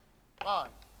One,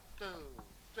 two,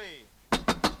 three.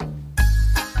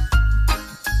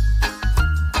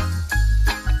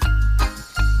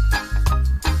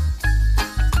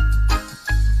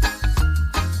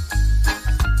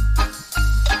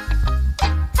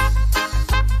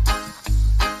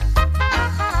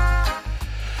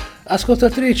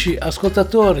 Ascoltatrici,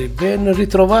 ascoltatori, ben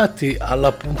ritrovati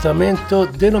all'appuntamento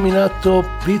denominato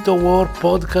Vitowar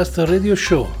Podcast Radio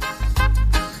Show.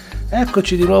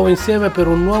 Eccoci di nuovo insieme per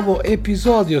un nuovo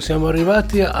episodio. Siamo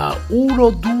arrivati a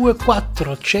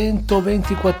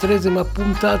 124esima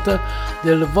puntata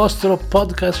del vostro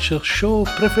podcast show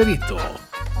preferito.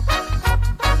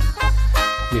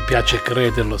 Mi piace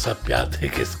crederlo, sappiate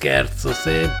che scherzo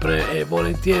sempre e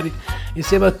volentieri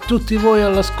insieme a tutti voi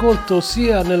all'ascolto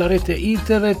sia nella rete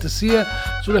internet sia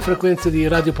sulle frequenze di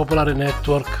Radio Popolare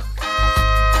Network.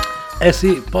 Eh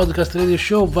sì, Podcast Radio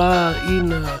Show va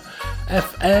in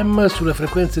FM sulle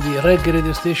frequenze di Reggae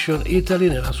Radio Station Italy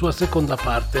nella sua seconda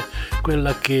parte,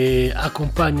 quella che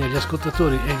accompagna gli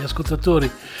ascoltatori e gli ascoltatori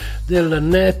del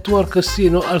network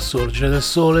sino al sorgere del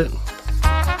sole.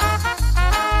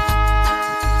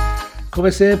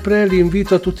 Come sempre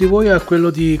l'invito a tutti voi è quello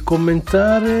di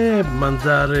commentare,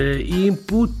 mandare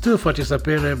input, farci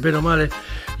sapere bene o male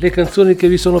le canzoni che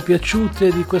vi sono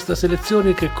piaciute di questa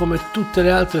selezione che come tutte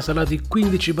le altre sarà di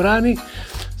 15 brani,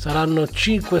 saranno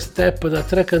 5 step da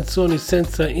 3 canzoni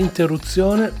senza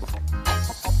interruzione.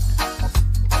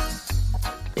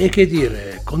 E che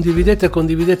dire,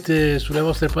 condividete sulle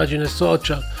vostre pagine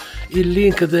social il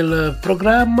link del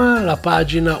programma, la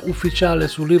pagina ufficiale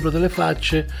sul libro delle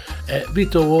facce è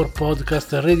Vitowar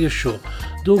Podcast Radio Show.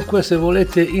 Dunque se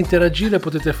volete interagire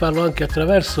potete farlo anche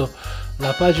attraverso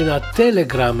la pagina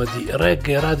Telegram di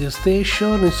Reggae Radio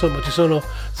Station. Insomma ci sono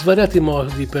svariati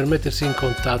modi per mettersi in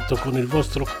contatto con il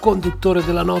vostro conduttore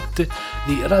della notte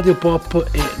di Radio Pop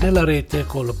e nella rete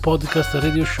col Podcast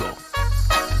Radio Show.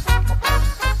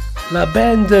 La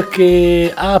band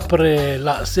che apre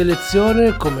la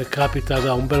selezione, come capita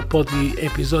da un bel po' di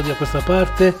episodi a questa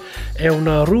parte, è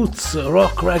una roots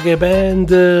rock reggae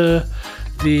band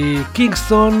di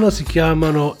Kingston, si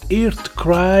chiamano Earth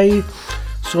Cry.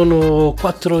 Sono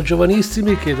 4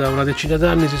 giovanissimi che da una decina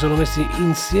d'anni si sono messi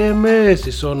insieme,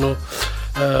 si sono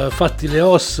fatti le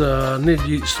ossa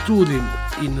negli studi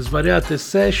in svariate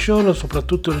session,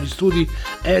 soprattutto negli studi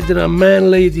Edna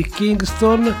Manley di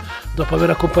Kingston. Dopo aver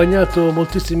accompagnato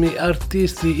moltissimi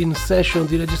artisti in session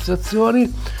di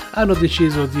registrazioni, hanno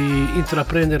deciso di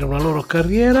intraprendere una loro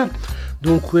carriera.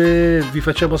 Dunque vi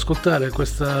facciamo ascoltare in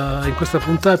questa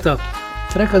puntata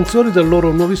 3 canzoni dal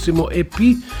loro nuovissimo EP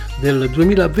del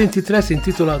 2023, si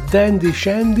intitola Dandy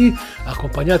Shandy,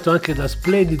 accompagnato anche da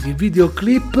splendidi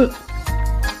videoclip.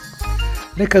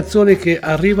 Le canzoni che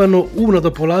arrivano una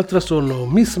dopo l'altra sono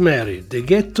Miss Mary, The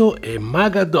Ghetto e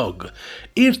Maga Dog.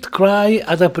 Earth Cry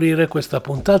ad aprire questa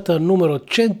puntata numero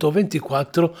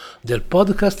 124 del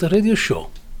Podcast Radio Show.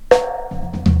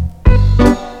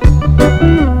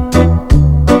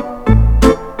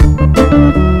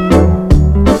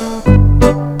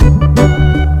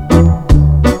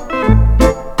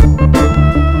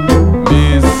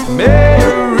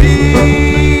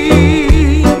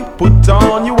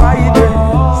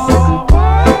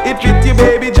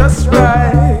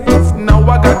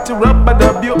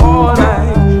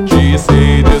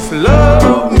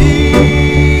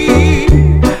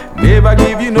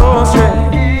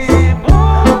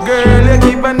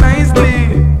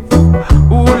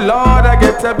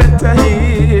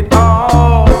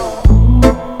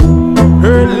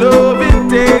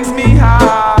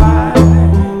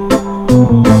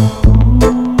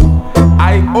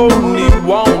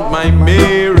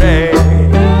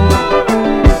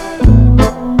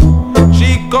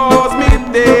 She calls me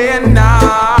day and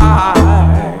night.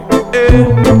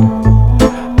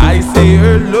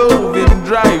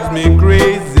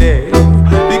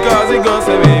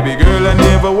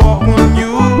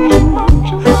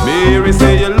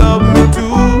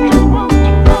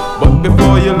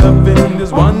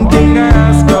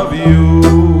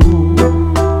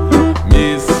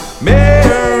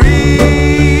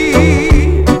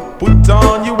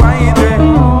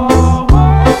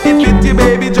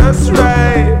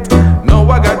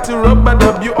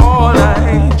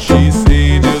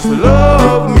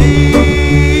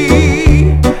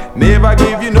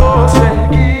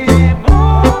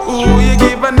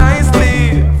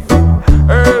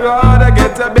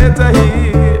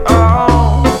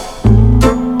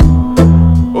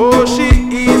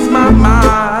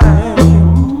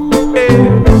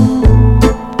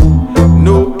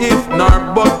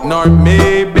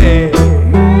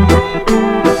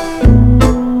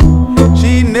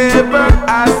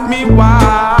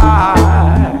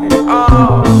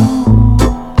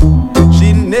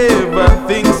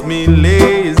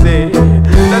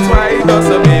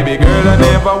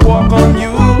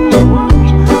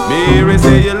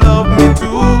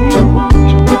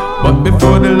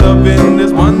 for the loving.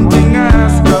 There's one thing I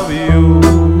ask of you,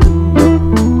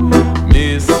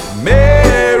 Miss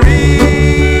Mary.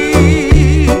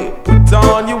 Put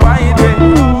on your white dress.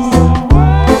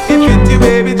 It fit you,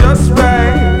 baby, just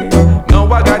right.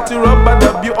 Now I got to rub and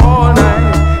dub you all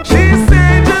night. She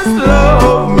said, just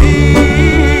love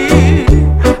me.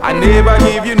 I never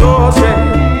give you no stress.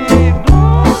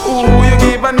 Ooh, you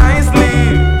give a nice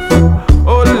leave.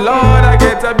 Oh Lord, I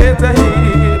get a better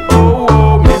hit.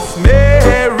 Oh, Miss Mary.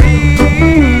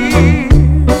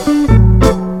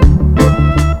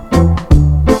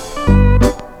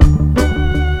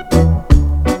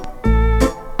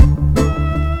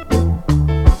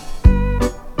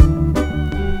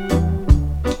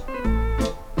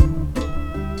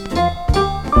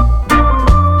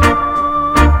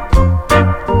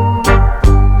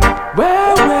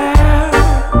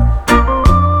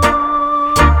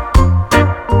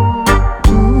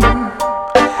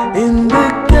 In the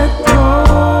ghetto,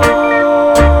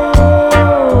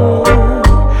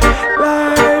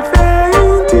 life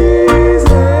ain't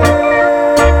easy.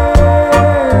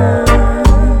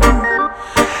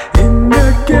 In the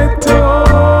ghetto,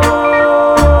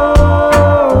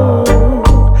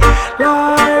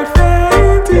 life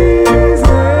ain't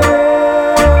easy.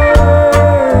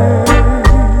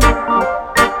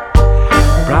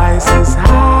 Price is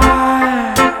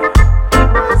high.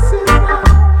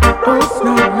 Oh,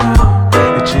 no, no.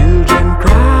 The children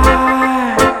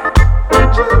cry.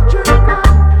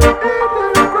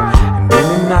 And then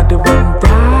another one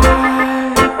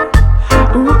die.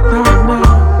 Oh, no, no.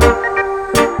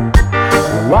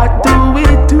 What do we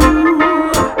do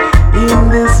in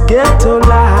this ghetto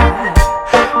life?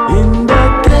 In the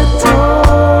ghetto,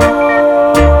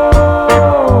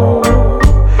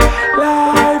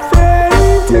 life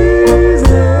ain't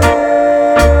easy.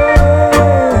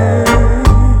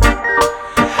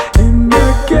 In the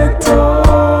ghetto,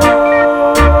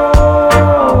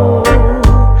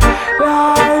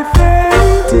 life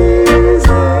ain't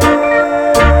easy.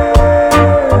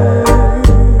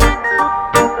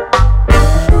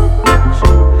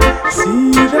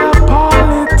 See the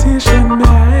politician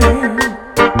man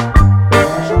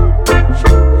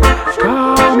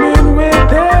coming with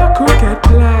their crooked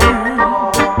plan.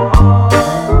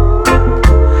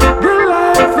 The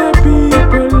life the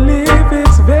people live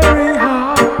is very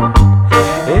hard.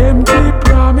 Empty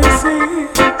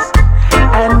promises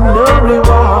and no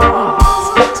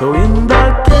rewards. So in the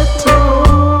ghetto,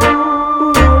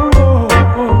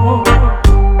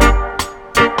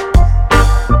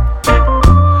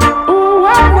 ooh, I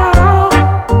know,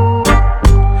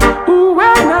 ooh, I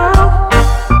know.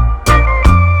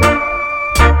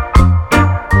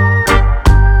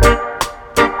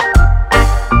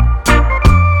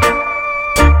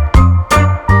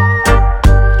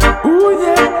 Ooh,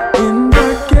 yeah, in the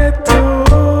ghetto,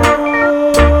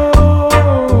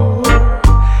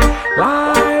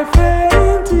 life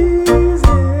ain't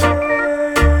easy.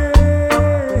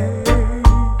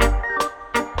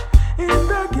 In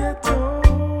the ghetto.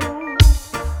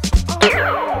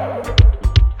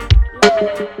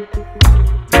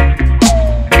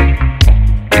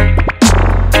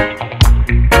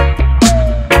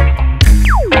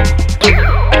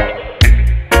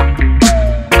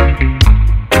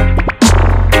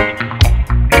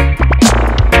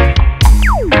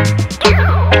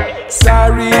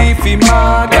 Sorry fi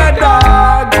maga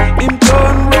dog, him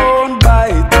turn round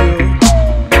bite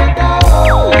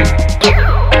you.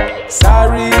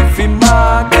 Sorry fi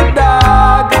maga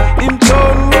dog, him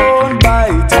turn round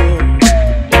bite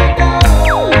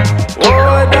you.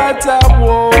 Oh, that a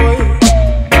boy.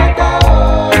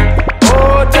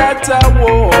 Oh, that a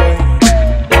boy.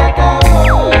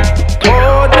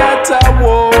 Oh, that a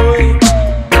boy.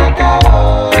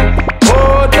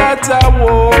 Oh, that a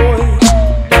boy.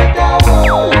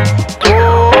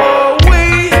 Oh, we,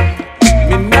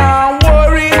 me now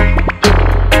worry.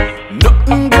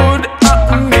 Nothing good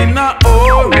happen in a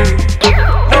hurry.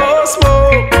 No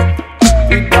smoke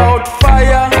without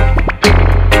fire.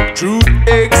 Truth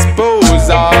expose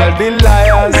all the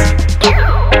liars.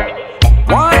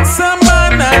 Once a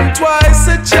man and twice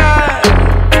a child.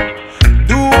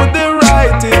 Do the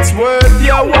right, it's worth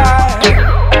your while.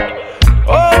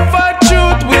 Oh, for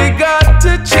truth we got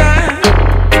to chant.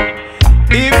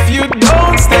 If you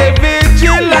don't stay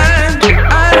vigilant,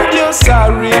 and you're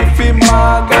sorry for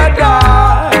maga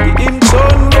dog, him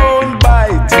turn round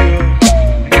bite you.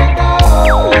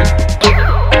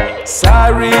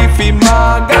 Sorry for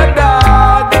maga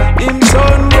dog, him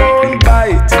turn round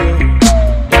bite you.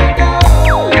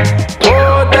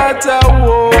 Oh, that a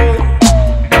boy.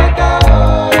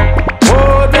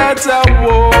 Oh, that a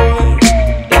boy.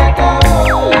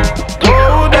 Oh,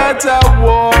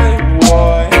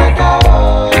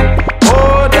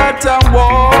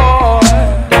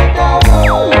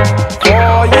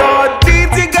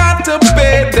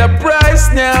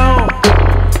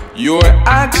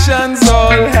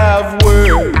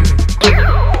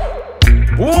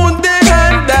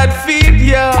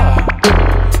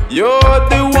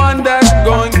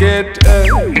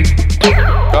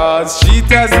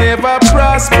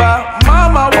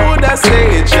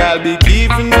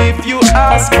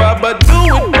 prosper, but do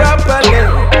it properly.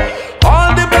 All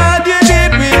the bad you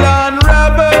did will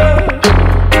unravel.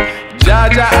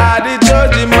 Jaja are the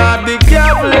judge, him have the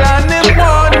gavel and him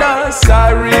wanna.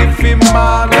 Sorry if him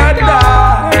maga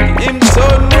dog, him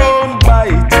son won't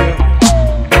bite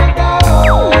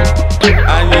you.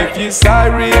 And if you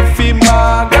sorry if him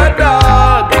maga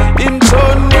dog, him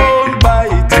son won't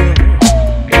bite you.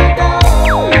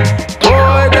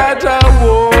 Boy, that a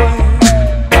boy.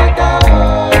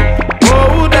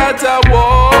 Oh, that a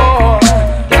boy.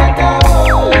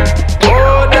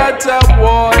 Oh, that a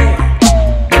boy.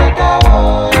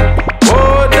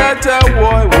 Oh, that a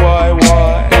boy, boy,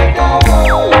 boy.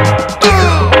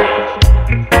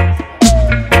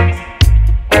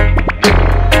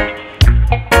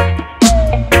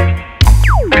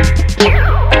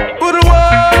 But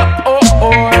oh,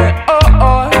 oh,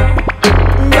 oh,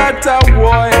 that a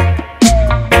boy.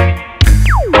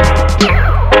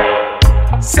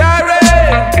 Sorry,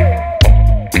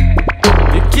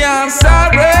 you can't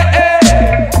sorry.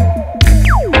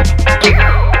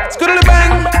 Scoodle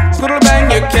bang,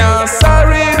 you can't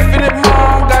sorry if it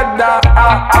manga da.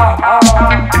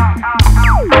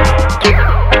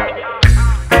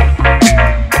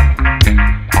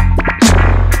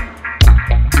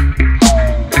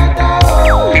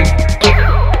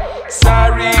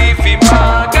 Sorry if he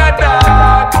manga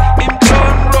dog, him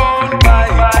turn round bite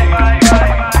you.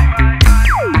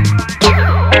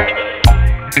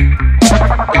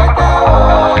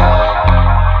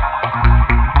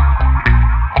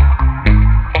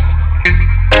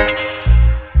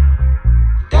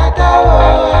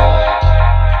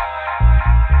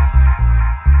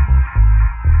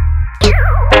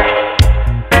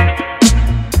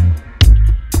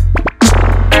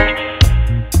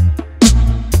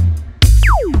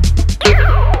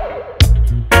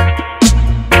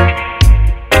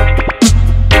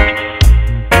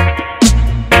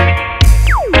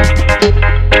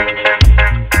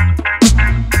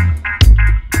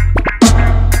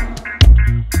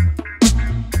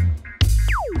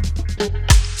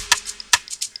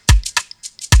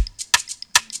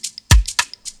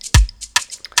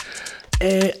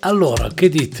 E allora, che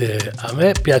dite? A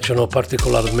me piacciono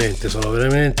particolarmente, sono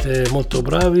veramente molto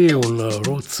bravi, un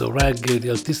roots reggae di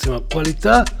altissima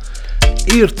qualità.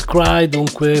 Earth Cry,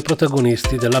 dunque,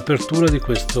 protagonisti dell'apertura di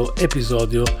questo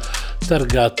episodio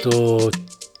targato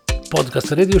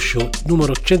Podcast Radio Show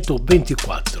numero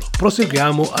 124.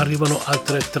 Proseguiamo, arrivano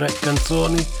altre 3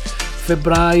 canzoni.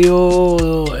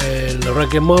 Febbraio è il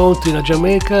Reggae Mountain a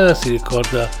Giamaica, si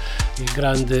ricorda il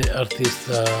grande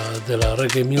artista della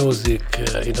reggae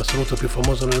music in assoluto più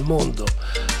famoso nel mondo,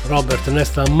 Robert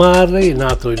Nesta Marley,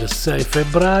 nato il 6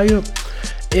 febbraio,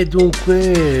 e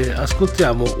dunque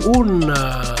ascoltiamo un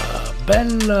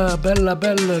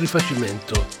bel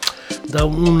rifacimento da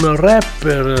un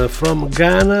rapper from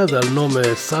Ghana dal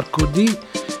nome Sarkodie.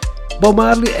 Bob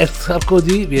Marley e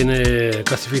Sarkodie viene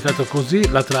classificato così,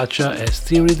 la traccia è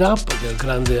Stir It Up del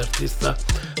grande artista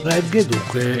reggae,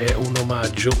 dunque è un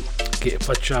omaggio che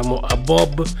facciamo a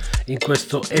Bob in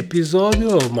questo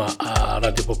episodio, ma a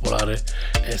Radio Popolare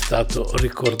è stato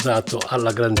ricordato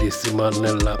alla grandissima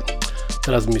nella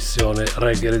trasmissione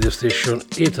Reggae Radio Station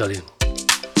Italy.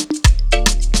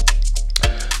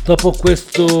 Dopo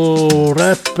questo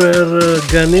rapper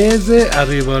ghanese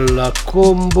arriva la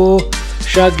combo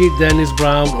Shaggy Dennis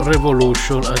Brown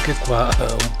Revolution, anche qua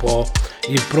un po'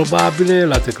 improbabile,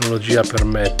 la tecnologia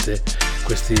permette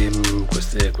questi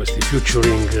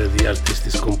featuring di artisti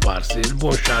scomparsi. Il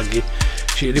buon Shaggy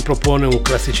ci ripropone un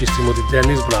classicissimo di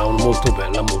Dennis Brown, molto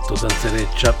bella, molto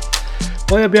danzereccia.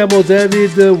 Poi abbiamo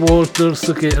David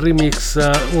Walters che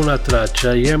remixa una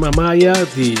traccia Yemamaya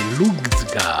di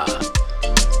Lugzga.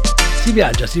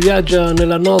 Si viaggia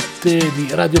nella notte di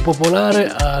Radio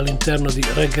Popolare all'interno di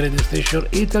Reggae Radio Station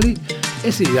Italy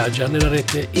e si viaggia nella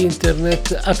rete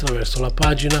internet attraverso la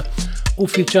pagina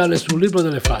ufficiale sul libro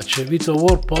delle facce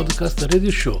Vitowar Podcast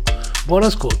Radio Show. Buon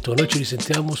ascolto, noi ci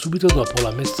risentiamo subito dopo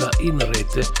la messa in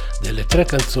rete delle 3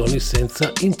 canzoni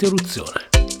senza interruzione.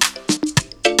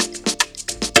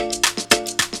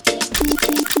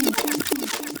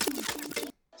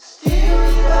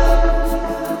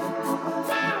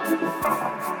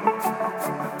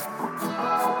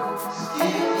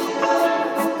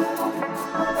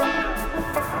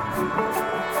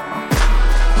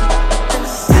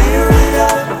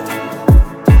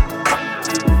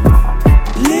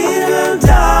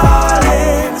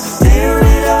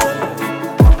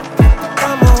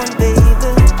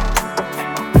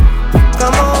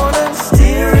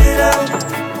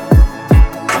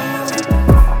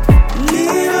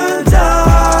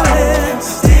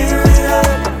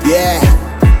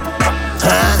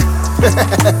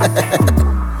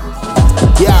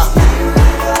 Yeah.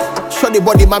 Shorty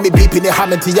body, mommy beeping the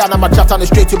ham and Tiana, my chat on the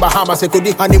straight to Bahamas. I could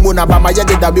do honeymoon, but my yard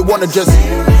that we wanna just.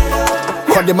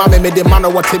 Call the mommy made the man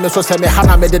of what Timmy so say me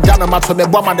Hannah made the Dana matter me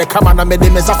bomb and the camera and made the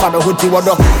Messafa the Hunty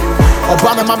Wado. Or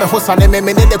Bana Mamma Hosan and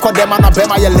me they call them on a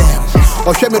Bema Lamb.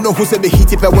 Or show me know who said the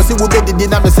heat if I was it would be the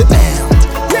dynamic.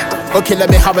 Okay, let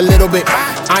me have a little bit.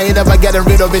 I ain't never getting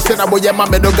rid of it. Send about your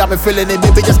mama, don't got me feeling it.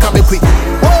 Baby, just come in quick.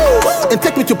 And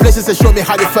take me to places and show me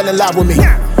how you fell in love with me.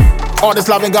 All this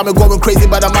loving got me going crazy,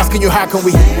 but I'm asking you, how can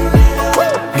we?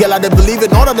 Girl, I don't believe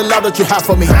it, all of the love that you have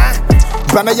for me.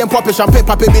 Brandon and Poppy, champagne,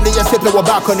 Papi, Billy, and sipping with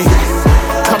balcony.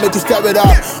 Coming to stir it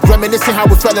up, reminiscing how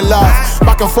we fell in love.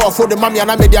 Back and forth for the mommy,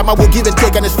 and I made the I will give and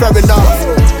take, and it's fair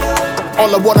enough.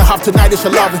 All I wanna have tonight is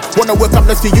your loving. Wanna wake up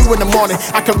next to you in the morning.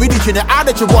 I can read it in the eye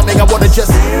that you want me. I wanna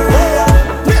just.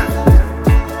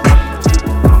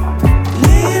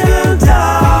 Little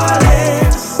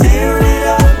darling, stir it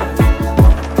up.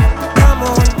 Come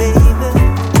on,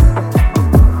 baby.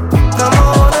 Come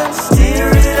on and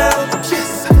stir it up.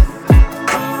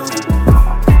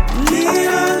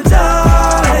 Little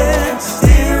darling,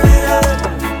 stir it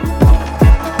up.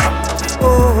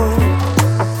 Oh.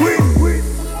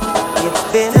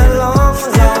 It's been a long,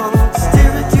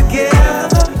 stir it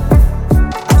together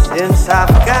since I've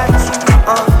got you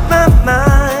on my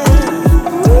mind.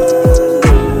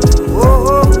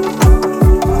 Oh,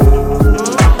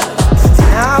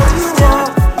 now you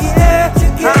walk here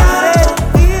together.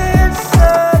 It's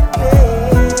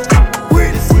okay.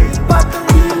 But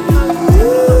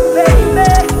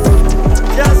baby,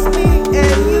 just me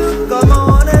and you. Come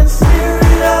on and stir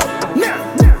it up.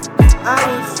 I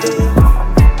would say.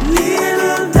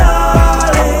 Little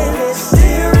darling,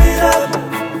 stir it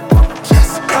up.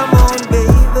 Come on,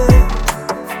 baby.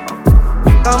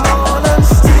 Come on and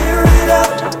stir it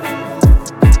up.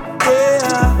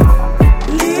 Yeah.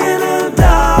 Little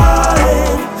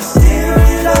darling, stir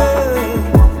it up.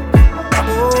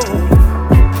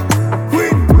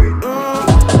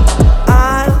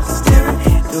 I'll stir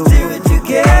it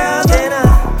together. Then I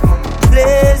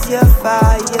blaze your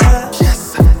fire.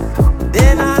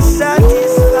 Then I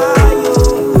satisfy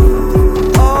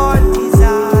your all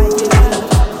desire.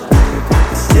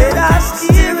 Said I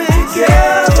steer it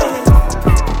together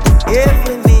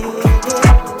every minute.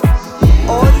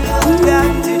 All you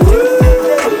got to do,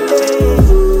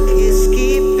 baby, is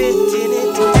keep it in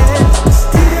it and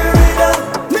steer it up.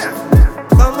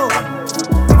 Come on,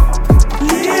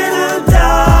 little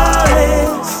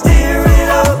darling, steer it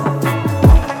up.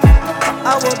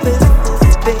 Our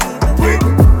business, baby.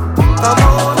 Come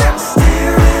on and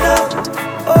stir it up.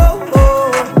 Oh,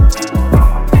 oh.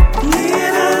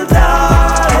 Little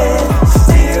darling,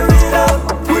 stir it up.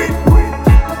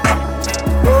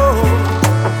 Oh.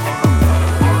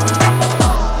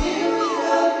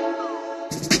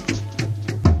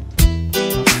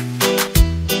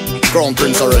 Crown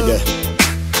Prince of Reggae,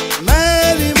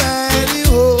 Mighty, mighty,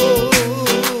 oh,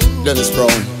 Dennis Brown.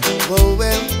 oh,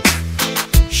 well.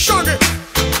 Sugar.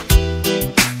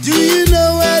 Do you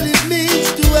know what it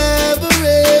means to have a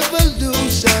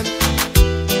revolution?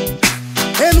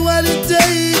 And what it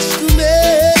takes to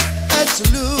make a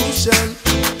solution?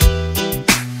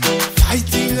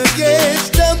 Fighting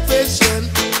against oppression.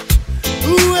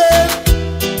 Well,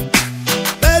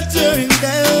 battering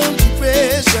down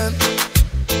depression.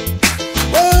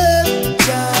 Well,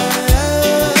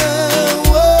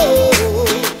 whoa.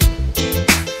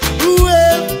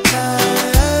 Well,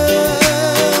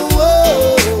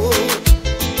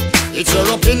 It's your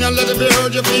opinion, let it be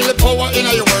heard. You feel the power in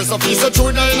your words. A piece of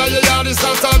truth in your yard is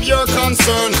not of your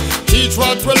concern. Teach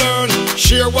what we learn,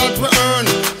 share what we earn.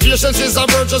 Patience is a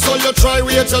virtue, so you try,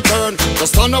 wait your turn. So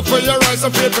stand up for your rights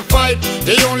and faith to fight.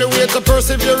 The only way to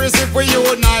persevere is if we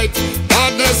unite.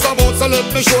 Darkness about, so let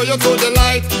me show you to the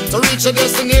light. To reach a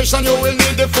destination, you will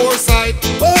need the foresight.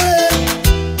 Well,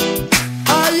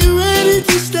 are you ready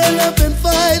to stand up and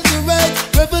fight the right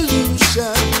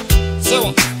revolution?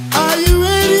 So, Are you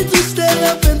ready to stand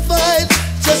up and fight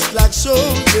just like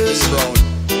soldiers? Brown.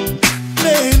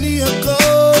 Many are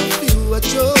called, few are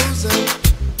chosen.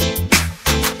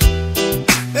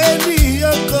 Many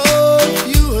are called,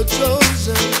 few are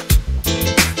chosen.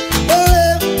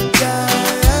 Oh,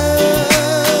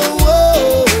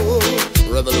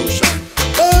 whoa. Revolution.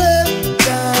 Oh,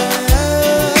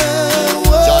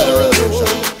 Join the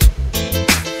revolution.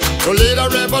 To lead a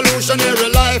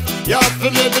revolutionary life, you have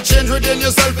to make the change within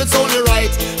yourself, it's only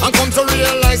right. And come to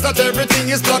realize realize that everything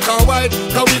is black or white.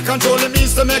 Cause we control the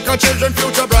means to make our children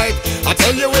future bright. I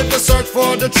tell you if you search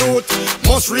for the truth,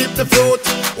 must reap the fruit.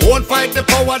 Won't fight the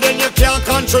power, then you can't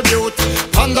contribute.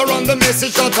 Ponder on the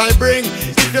message that I bring.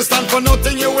 If you stand for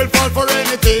nothing, you will fall for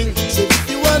anything. So if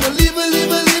you wanna live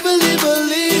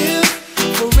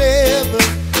forever,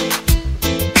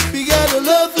 we gotta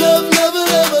love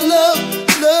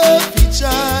each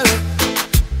other.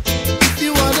 If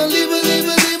you wanna live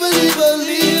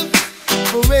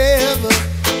forever, we gotta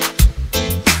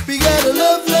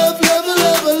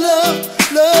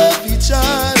love each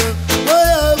other.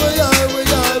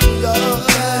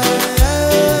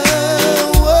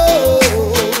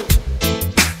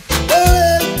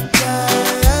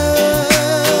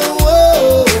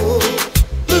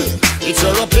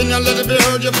 Let it be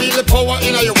heard, you feel the power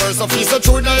in your words. So feast the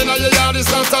truth in your yard is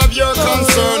not of your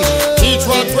concern. Teach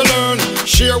what we learn,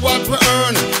 share what we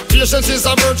earn. Patience is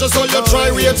a virtue, so you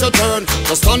try, wait your turn.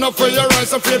 So stand up for your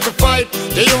rights and flip the fight.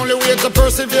 The only way to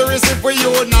persevere is if we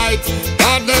unite.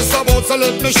 Darkness about, so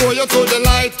let me show you to the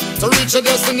light. To reach a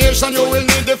destination, you will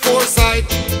need the foresight.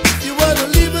 If you wanna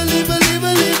live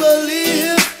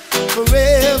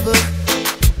forever,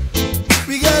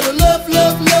 we gotta love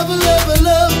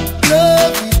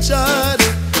each other.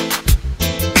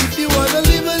 If you wanna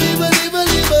live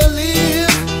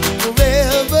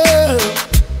forever,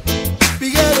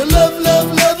 we gotta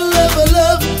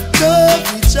love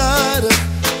each other.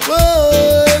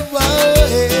 Whoa,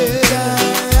 hey.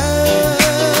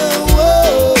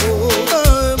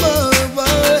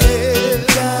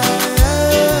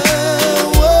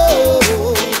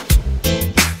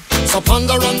 So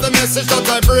ponder on the message that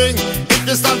I bring. If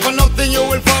you stand for nothing, you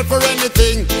will fall for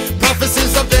anything.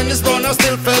 Prophecies of Dennis Brown are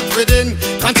still felt within.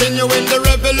 Continuing the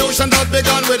revolution that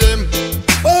began with him.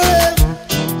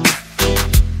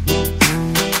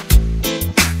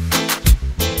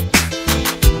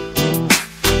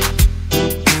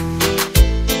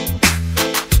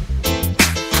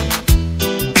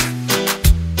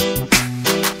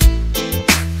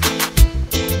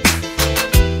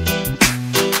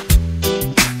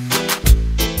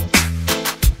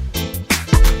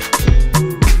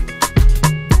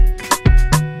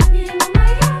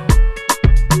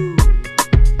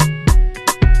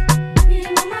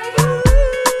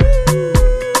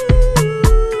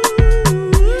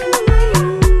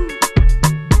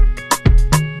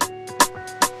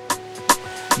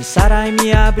 Sarai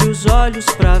me abre os olhos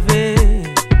pra ver,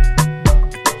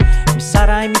 me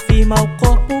sarai me firma o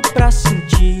corpo pra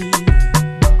sentir,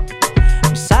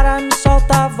 me sarai me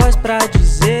solta a voz pra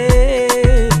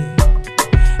dizer,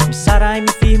 me sarai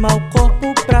me firma o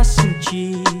corpo pra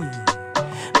sentir,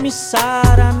 me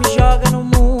sara me joga no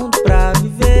mundo pra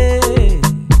viver,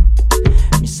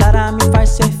 me sara me faz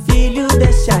ser filho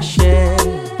desse axé,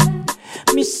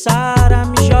 me sara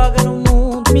me joga no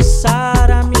mundo, me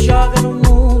sara me joga no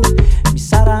mundo.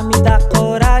 Sara me dá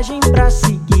coragem pra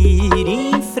seguir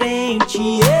em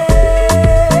frente.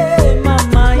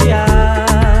 Mamãe,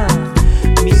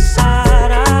 me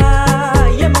sara,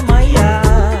 mamãe,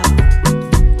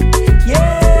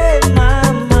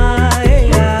 mamãe,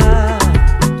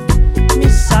 me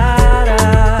sara,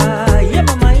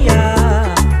 mamãe.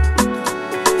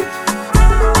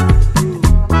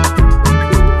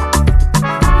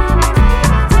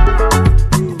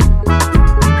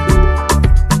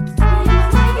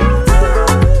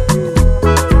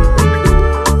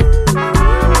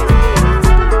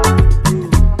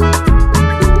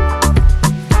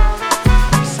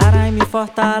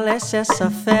 Fortalece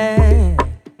essa fé,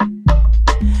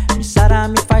 me sara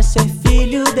me faz ser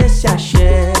filho desse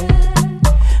axé,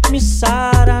 me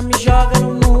sara me joga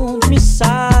no mundo, me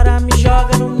sara me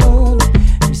joga no mundo,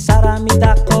 me sara me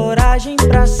dá coragem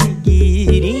pra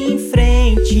seguir em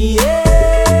frente.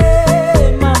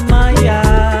 Mamãe,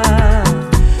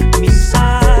 me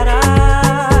sara,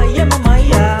 mamãe,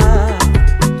 mamãe.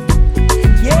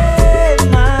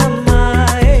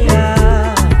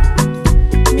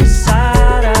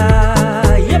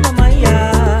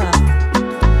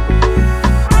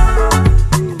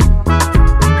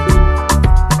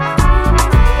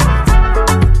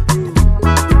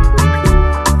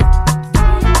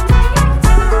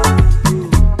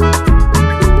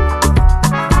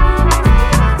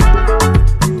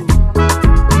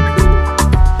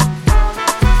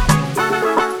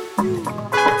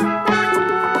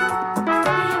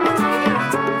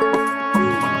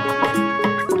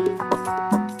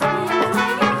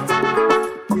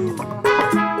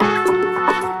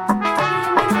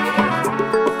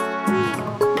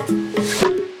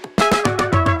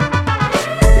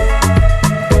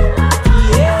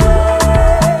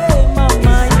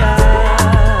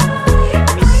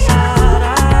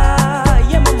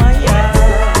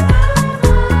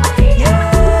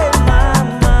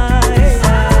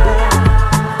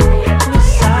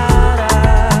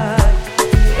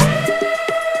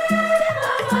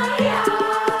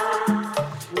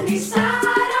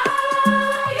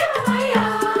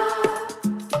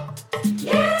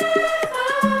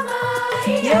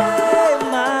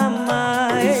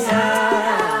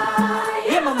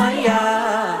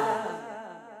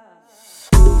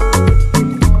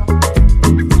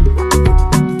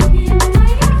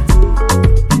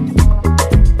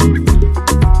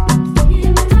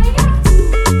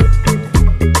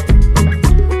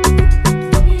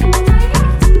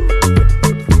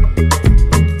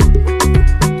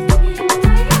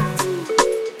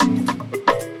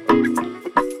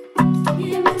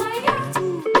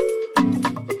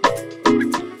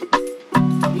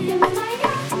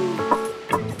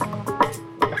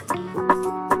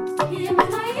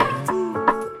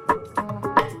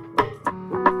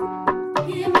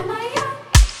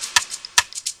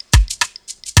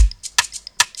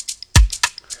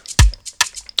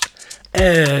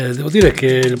 Devo dire che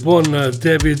il buon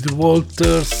David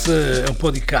Walters è un po'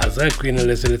 di casa qui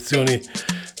nelle selezioni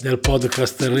del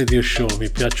podcast Radio Show. Mi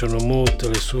piacciono molto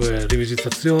le sue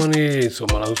rivisitazioni,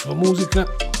 insomma la sua musica.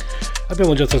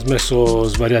 Abbiamo già trasmesso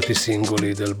svariati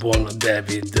singoli del buon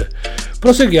David.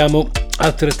 Proseguiamo,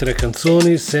 altre 3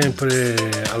 canzoni sempre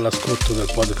all'ascolto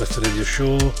del podcast Radio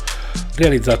Show,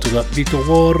 realizzato da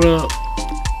Vitowar,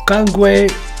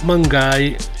 Kangwei,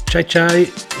 Mangai, Chai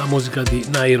Chai, la musica di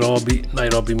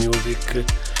Nairobi Music.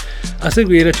 A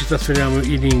seguire ci trasferiamo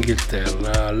in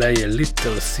Inghilterra, lei è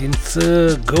Little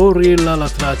Synth, Gorilla la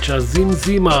traccia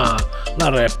Zimzima, la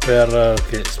rapper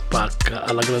che spacca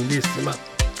alla grandissima.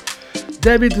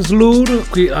 David Slur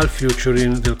qui al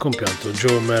featuring del compianto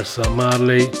Joe Mercer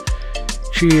Marley,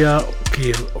 Chia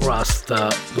Kill Rasta,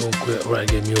 dunque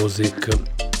reggae music.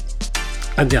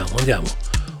 Andiamo.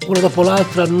 Una dopo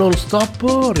l'altra non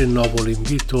stop, rinnovo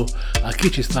l'invito a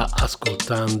chi ci sta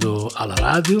ascoltando alla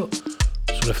radio,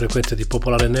 sulle frequenze di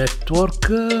Popolare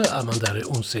Network, a mandare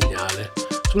un segnale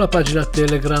sulla pagina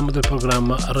Telegram del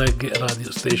programma Reggae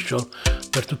Radio Station.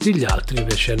 Per tutti gli altri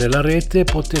invece nella rete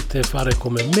potete fare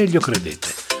come meglio credete,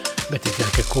 mettete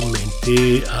anche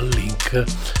commenti al link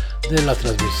della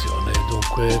trasmissione,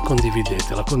 dunque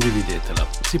condividetela.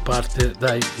 Si parte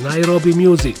dai Nairobi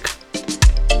Music.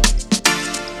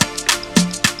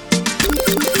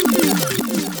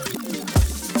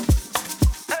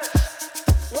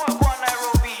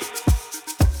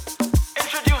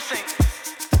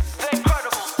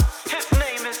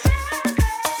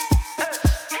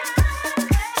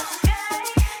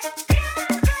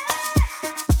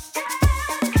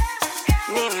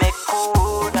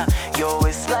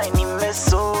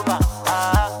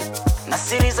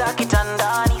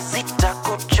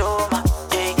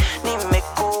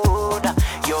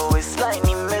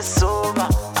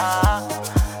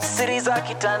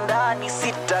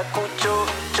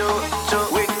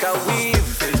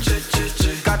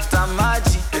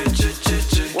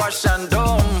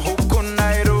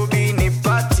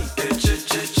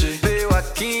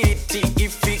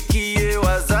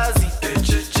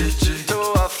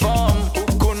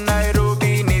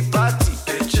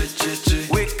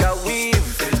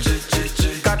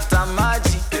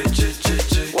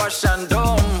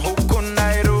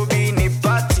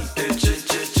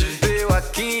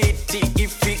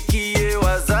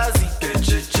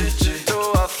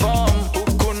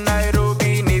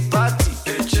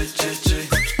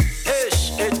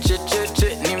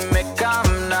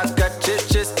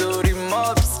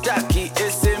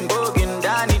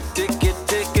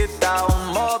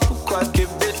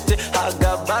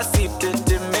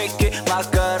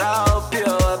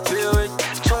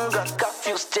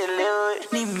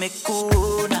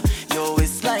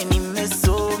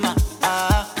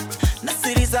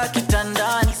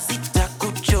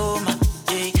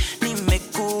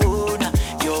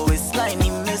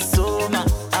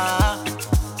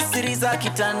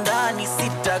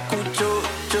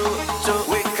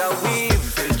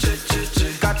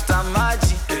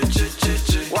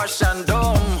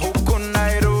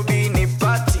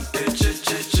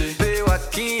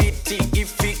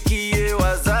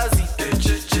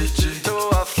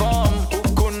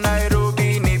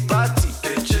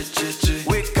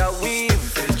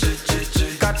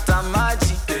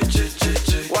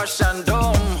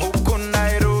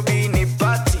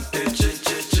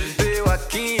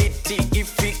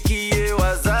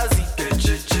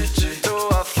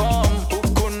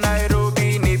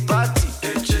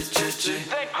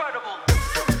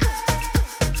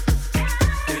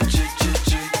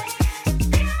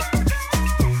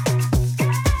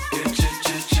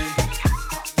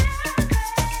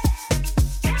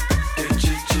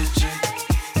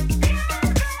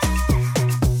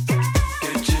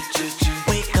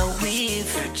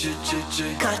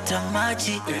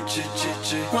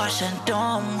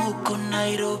 Washington huku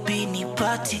Nairobi ni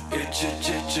party,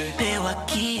 pewa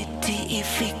kiti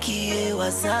ifikie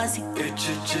wazazi,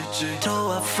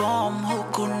 toa form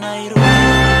huku Nairobi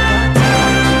ni party.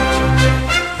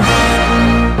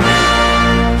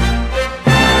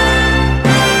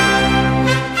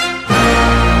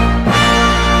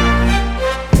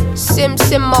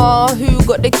 Simmer, who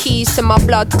got the keys to my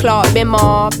blood clot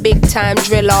bimmer? Big time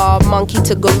driller, monkey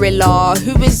to gorilla.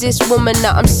 Who is this woman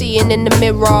that I'm seeing in the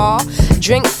mirror?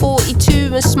 Drink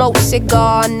 42 and smoke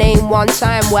cigar. Name one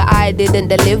time where I didn't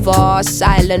deliver.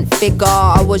 Silent figure,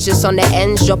 I was just on the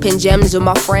ends dropping gems with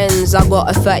my friends. I got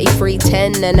a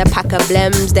 3310 and a pack of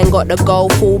blems. Then got the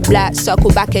gold full black,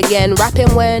 circle back again.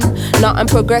 Rapping when nothing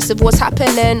progressive was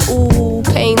happening. Ooh,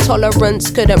 pain tolerance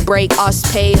couldn't break us.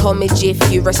 Pay homage if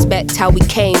you respect how we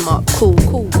came up. Cool.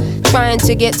 trying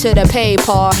to get to the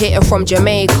paper. Hitter from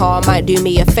Jamaica might do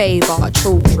me a favor.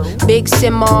 True. Big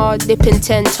simmer, dipping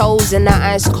 10 toes in the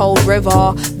ice cold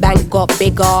river. Bank got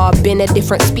bigger, been a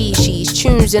different species.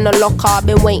 Tunes in the locker,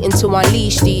 been waiting to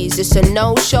unleash these. It's a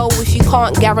no-show if you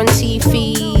can't guarantee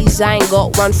fees. I ain't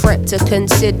got one threat to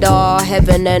consider.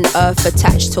 Heaven and earth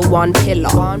attached to one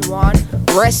pillar.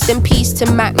 Rest in peace to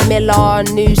Mac Miller.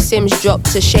 New Sims dropped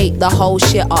to shake the whole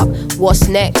shit up. What's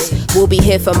next? We'll be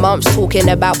here for months talking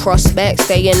about prospects.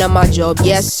 Staying on my job,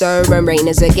 yes sir. And rain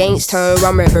is against her.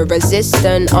 I'm river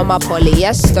resistant on my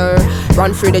polyester.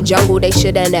 Run through the jungle, they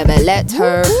shoulda never let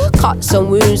her. Cuts and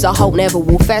wounds I hope never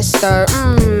will fester.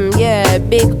 Yeah,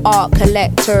 big art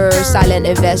collector, silent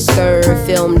investor,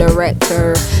 film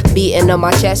director. Beating on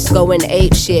my chest, going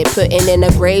ape shit, putting in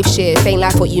a grave shit. Ain't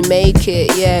like what you make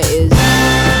it, yeah it is.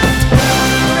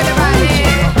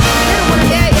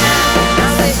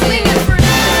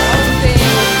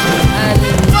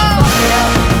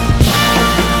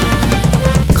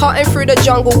 Cutting through the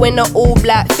jungle in an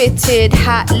all-black fitted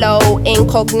hat low,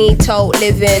 incognito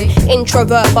living.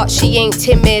 Introvert but she ain't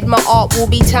timid. My art will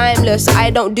be timeless,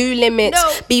 I don't do limits.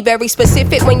 Be very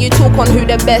specific when you talk on who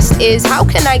the best is. How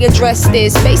can I address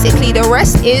this? Basically the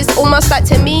rest is almost like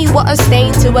to me what a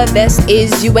stain to a vest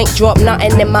is. You ain't dropped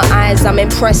nothing in my eyes I'm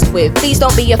impressed with. Please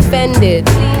don't be offended,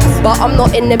 but I'm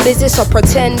not in the business of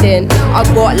pretending. I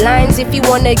got lines if you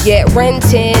wanna get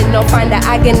renting, or find the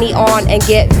agony on and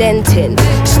get venting.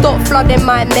 Stop flooding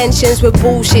my mentions with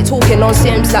bullshit, talking on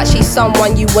Sims like she's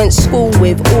someone you went school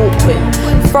with. Awkward.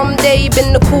 From day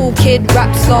been the cool kid,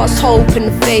 raps lost hope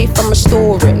and faith I'm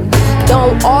restoring.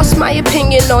 Don't ask my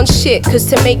opinion on shit, cause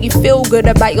to make you feel good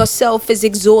about yourself is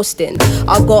exhausting.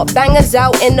 I got bangers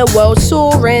out in the world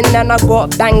soaring, and I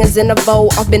got bangers in the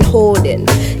vault I've been hoarding.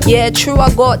 Yeah true, I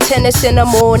got tennis in the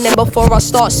morning. Before I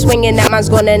start swinging, that man's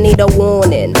gonna need a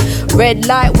warning. Red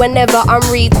light whenever I'm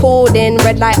recording,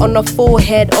 red light on the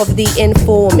forehead of the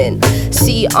informant.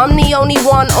 See, I'm the only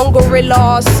one on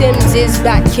Gorilla. Sims is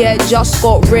back here, just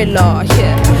got Rilla,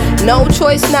 yeah. No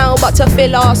choice now but to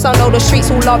fill us. I know the streets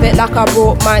will love it like I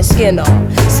brought my Skinner.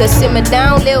 So simmer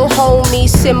down, little homie,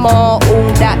 simmer. All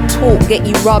that talk get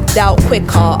you rubbed out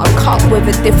quicker. I'm cut with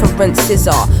a different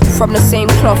scissor, from the same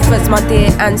cloth as my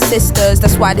dear ancestors.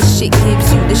 That's why this shit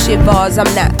gives you the shivers.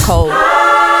 I'm that cold.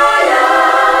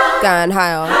 Going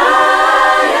higher.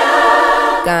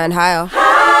 Going higher.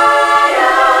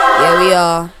 Yeah, we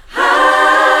are.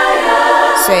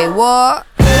 Say what?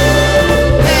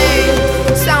 Hey,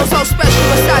 sounds so special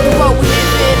inside the world we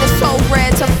live in. It's so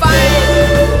rare to find.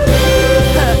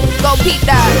 Go peep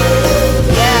that.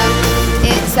 Yeah,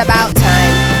 it's about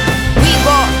time. We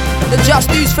got the just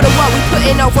dues for the work we put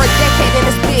in over a decade in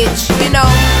this bitch, you know?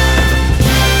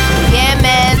 Yeah,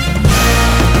 man.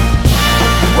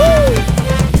 Woo!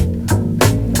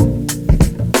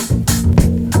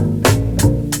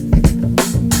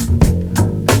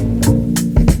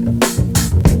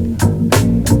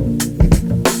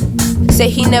 Say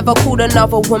he never called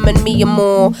another woman me and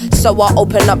more, so I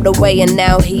open up the way and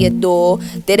now he adore.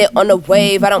 Did it on a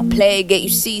wave, I don't play, get you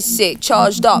seasick.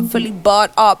 Charged up, fully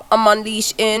barred up, I'm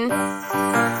unleashed in. No,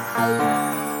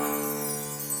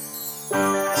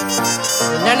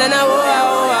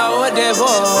 the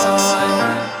boy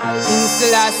in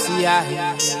Selassie,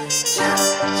 El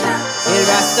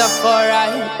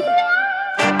Rastafari.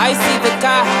 I see the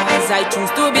cause, I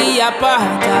choose to be a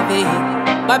part of it.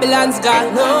 Babylon's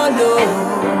got no love.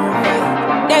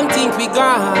 Them think we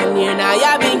gone, you know,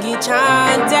 ya bingy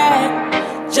chanted.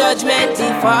 Judgment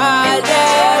fall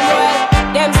them,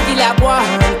 well, them still a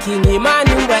one. King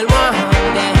Emmanuel one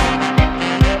them.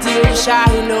 Till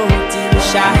Shiloh, till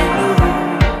Shiloh.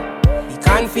 Be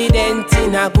confident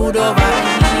in a good over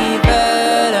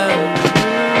evil.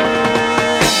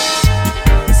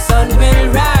 The sun will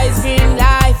rise, bring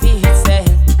life itself.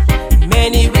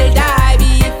 Many will die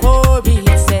before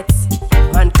it sets.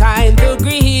 Mankind, the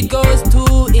greed goes to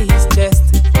his chest.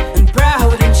 And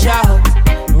proud and shout,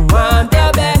 I'm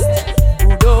the best.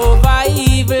 Good over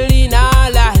evil in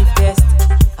our life test.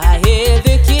 I hail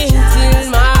the king till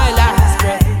my last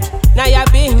breath. Now ya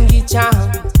bingy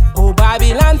chant, oh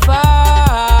Babylon fallen.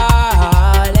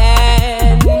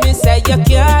 Me say you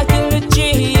can't kill the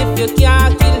tree if you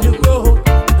can't kill the road.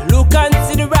 Look and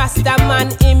see the Rasta man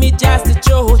image as the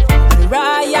truth. The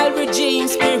royal regime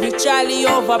spiritually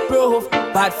overproof.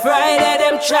 But Friday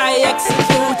them try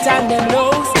execute and them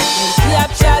knows. Them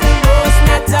capture the most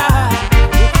not all.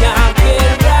 You can't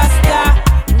kill Rasta,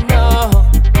 no.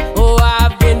 Oh,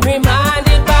 I've been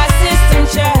reminded by system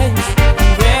change.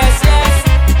 I'm restless,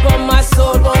 but my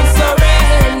soul won't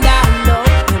surrender, no.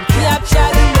 Them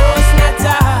capture the most not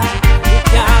all. You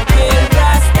can't kill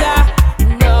Rasta,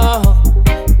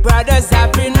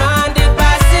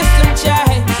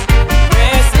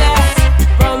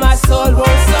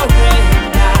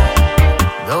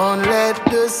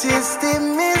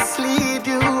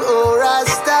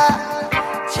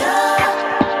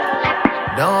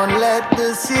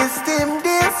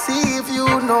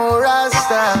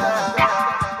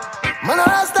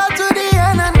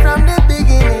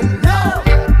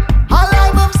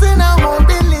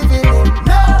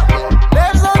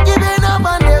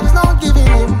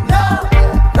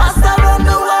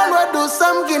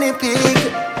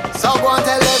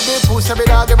 every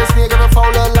dog, every snake, every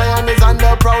fowl, a lion is on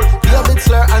the prowl. David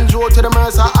Slur and Joe to the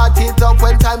Mercer, hot it up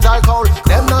when times are cold.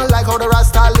 Them not like how the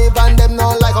Rasta live and them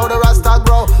not like how the Rasta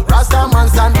grow. Rasta man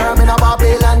stand firm in a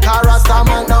Babylon, cause Rasta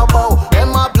man no bow.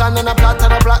 Them a plan and a plot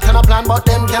and a plot and a plan, but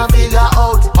them can't figure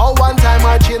out how one time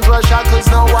our chains were shackles,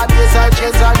 now what is our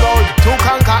chains are gold. To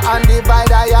conquer and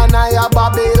divide I and I a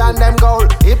Babylon them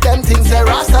gold. If them things say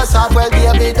Rasta start, well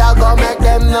David I go make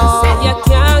them know. Say you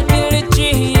can't kill the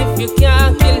tree if you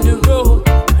can't kill the road.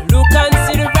 Look and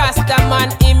see the Rasta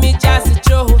man image as a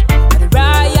joke. The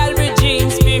royal regime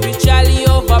spiritually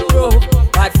overproof.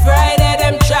 But Friday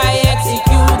them try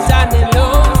execute on the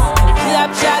low.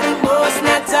 Capture the most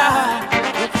nata.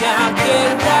 You can't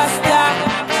kill Rasta.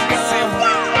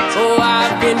 Oh,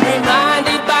 I've been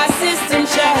reminded by system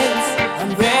checks.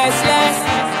 I'm restless,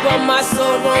 but my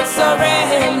soul won't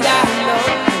surrender. No,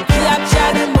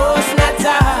 capture the most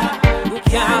nata. You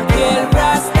can't kill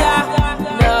Rasta.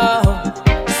 No,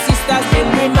 sisters been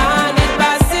reminded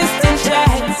by system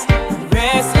checks. I'm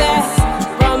restless,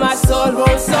 but my soul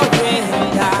won't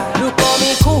surrender. Look how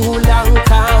me cool and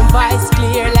calm, voice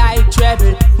clear like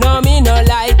treble. No, me no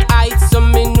like heights, so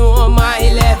me know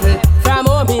my level. From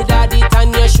home me daddy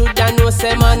and you shoulda know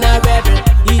say man a rebel.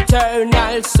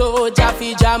 Eternal soldier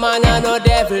fi Jaman and no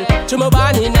devil. To me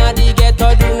born inna the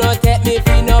ghetto, do not take me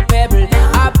fi no pebble.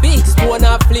 A big stone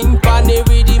a fling pan the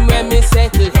rhythm when me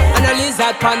settle. And a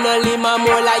lizard pan no lima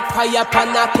more like fire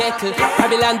pan a kettle.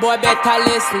 Babylon boy better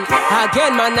listen.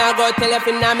 Again man I go tell you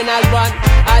phenomenal one.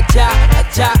 A ja, a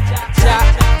ja, ja,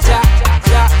 ja,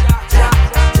 ja, ja,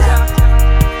 ja.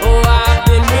 Oh, I've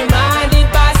been reminded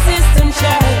by system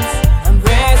checks. I'm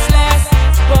restless,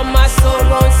 but my soul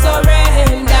won't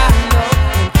surrender. No,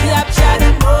 capture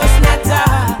the most nata.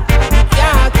 You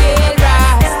can't kill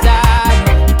Rasta.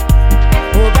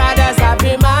 Oh, brothers, I've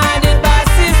been reminded by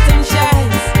system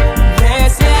checks. I'm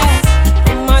restless,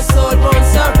 but my soul won't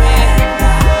surrender.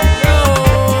 No,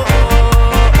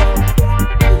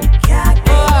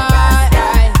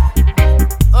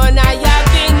 oh, now you've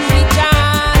been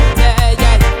rechanted,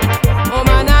 yeah. Oh,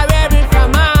 man, I'm rebel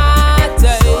from heart,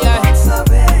 yeah. Oh,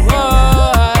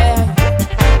 yeah.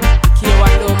 Care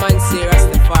what no man say,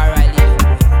 Rastafari live.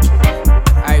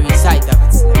 I recite that.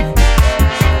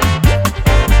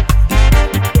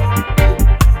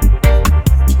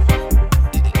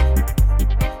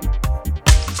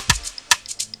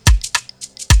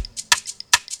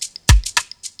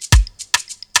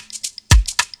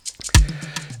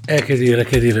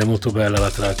 Che dire, molto bella la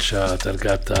traccia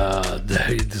targata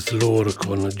David Slur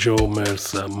con Joe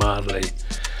Mercer Marley.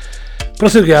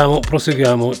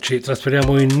 Proseguiamo, ci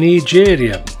trasferiamo in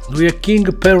Nigeria. Lui è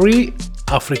King Perry,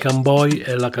 African Boy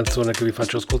è la canzone che vi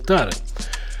faccio ascoltare.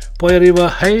 Poi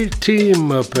arriva Hey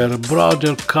Team per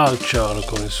Brother Culture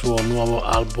con il suo nuovo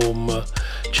album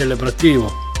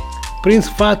celebrativo.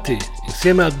 Prince Fatty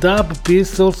insieme a Dub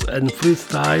Pistols and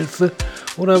Freestyles,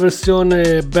 una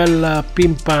versione bella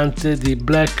pimpante di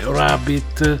Black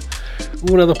Rabbit,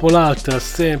 una dopo l'altra,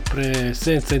 sempre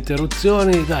senza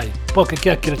interruzioni. Dai, poche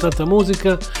chiacchiere, tanta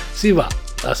musica, si va.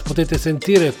 Potete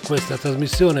sentire questa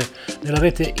trasmissione nella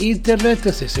rete internet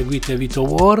se seguite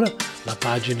Vitowar, la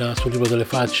pagina sul libro delle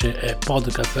facce è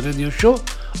Podcast Radio Show,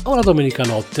 o la domenica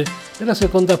notte nella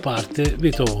seconda parte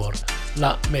Vitowar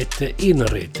la mette in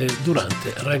rete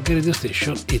durante Reggae Radio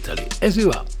Station Italy, e si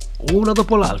va una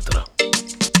dopo l'altra.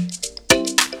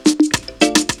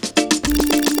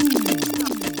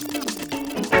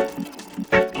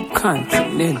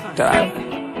 Continental.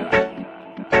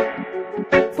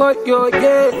 But yo,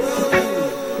 yeah.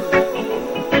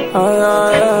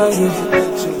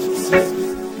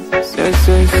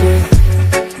 Say.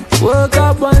 Woke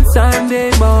up one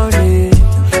Sunday morning,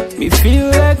 me feel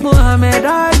like Muhammad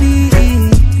Ali.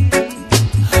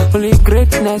 Only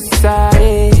greatness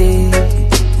I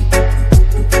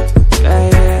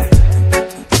yeah.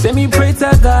 Say me pray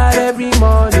to God every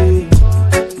morning,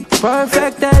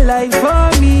 perfect that life for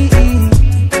me.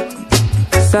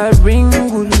 So I bring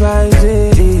good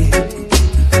vibes,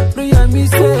 me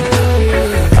say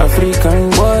African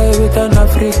boy with an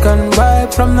African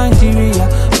vibe from Nigeria.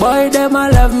 Boy, them I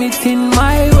love me in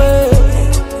my way.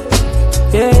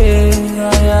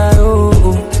 Yeah,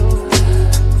 oh.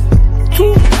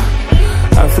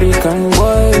 African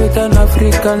boy with an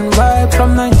African vibe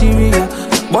from Nigeria.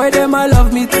 Boy, them I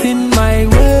love me in my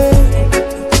way.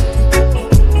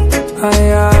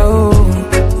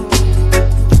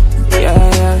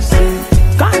 Yeah, see.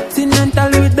 Continental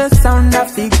with the sound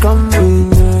African way.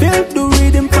 Feel the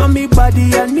rhythm from me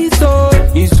body and me soul.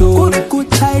 Good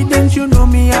tidings, you know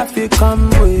me have to come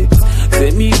with.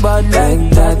 Say me bad like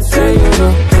that, say you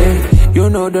know, hey. You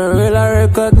know the real, I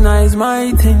recognize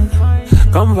my thing.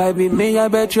 Come vibe with me, I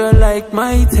bet you like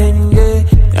my thing, yeah.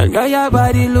 And girl, your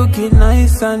body looking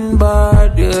nice and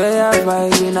bad. The way you're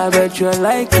vibing, I bet you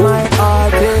like my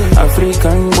art, yeah.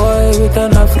 African boy with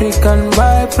an African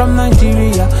vibe from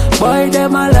Nigeria. Boy,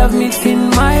 them I love me in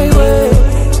my way.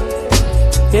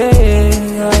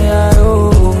 Yeah,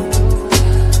 oh.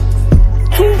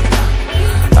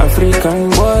 African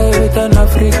boy with an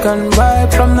African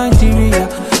vibe from Nigeria.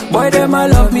 Boy, them I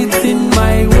love me in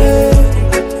my way.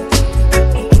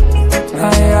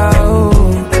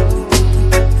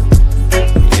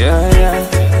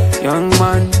 Yeah, young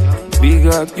man, big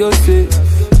up yourself.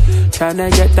 Tryna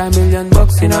get $1 million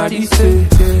in all this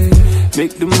safe.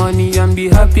 Make the money and be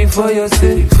happy for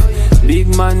yourself. Big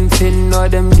man, send all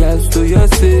them girls to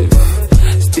yourself.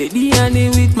 Steady and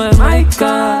with my mic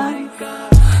on.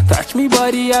 Touch me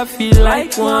body, I feel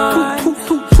like one.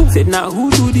 Said now who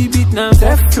do the beat, now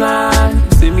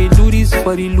Teflon. Say me do this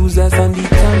for the losers and the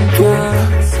champions,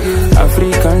 yeah.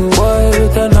 African boy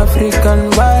with an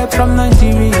African vibe from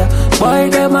Nigeria. Boy,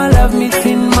 them I love me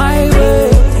in my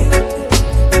way.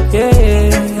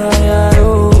 Yeah,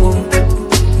 oh.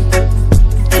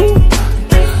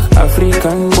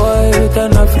 African boy with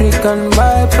an African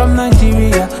vibe from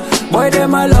Nigeria. Boy,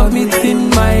 them I love me in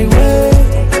my way.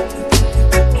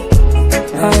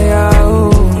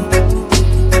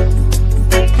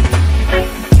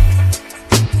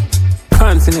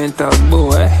 Continental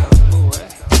boy,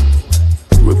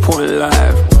 report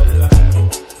live.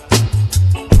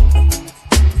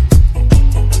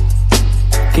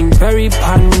 King Perry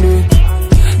Pandu,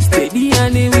 steady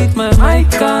and with my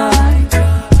mic on.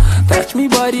 Touch me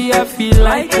body, I feel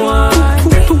like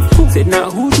one. Said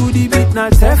now who do the beat,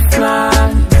 not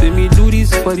Teflon. Say me do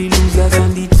this for the losers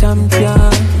and the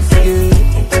champions, yeah.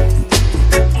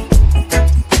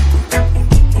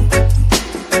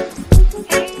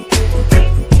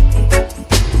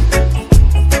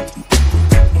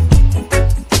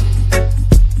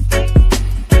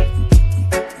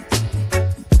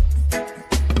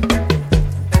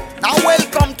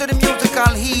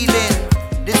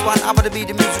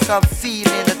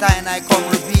 Feeling that I and I come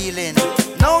revealing.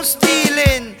 No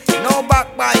stealing, no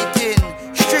backbiting,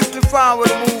 strictly forward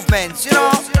movements, you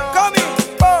know. Come in,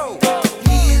 oh.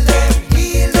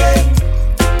 Healing,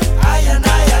 I and I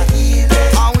are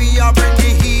healing. And we are bring the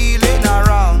healing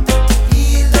around.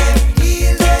 Healing,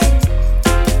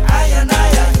 I and I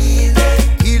are healing.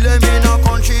 Healing in our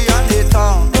country and the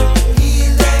town.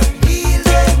 Healing,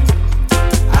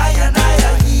 I and I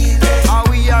are healing. And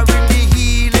we are bring the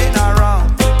healing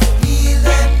around.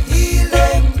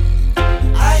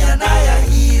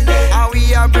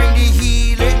 Bring the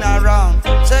healing around.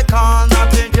 Say call not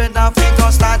to gender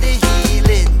figure start the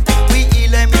healing. We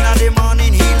heal them in the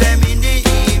morning, heal them in the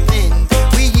evening.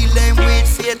 We heal them with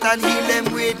faith and heal them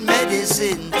with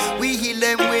medicine. We heal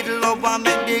them with love and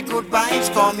make the good vibes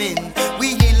come in.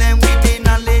 We heal them with the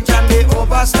knowledge and the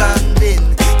overstanding.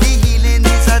 The healing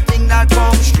is a thing that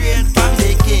comes straight from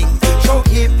the king. So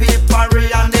keep it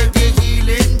parry and let the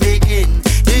healing begin.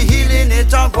 The healing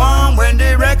it a gone when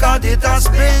the record it a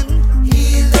spin.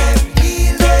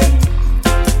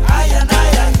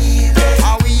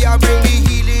 Bring the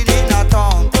healing in our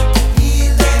tongue.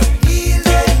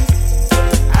 Healing,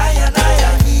 I and I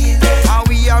are healing. And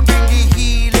we are bring the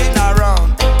healing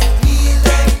around.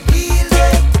 Healing,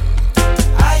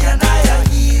 I and I are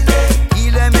healing.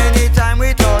 Heal them anytime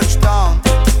we touch down.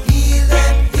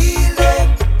 Healing,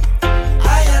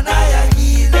 I and I are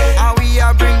healing. And we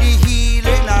are bring the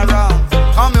healing around.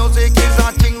 Our music is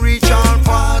a thing reach all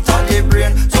part of the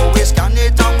brain. So we scan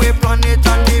it and we plan it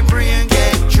and the brain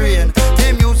get trained.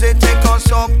 Take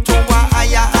us up to a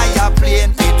higher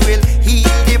plane. It will heal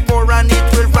the poor and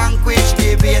it will vanquish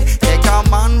the vain. Take a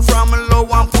man from low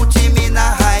and put him in a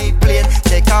high plane.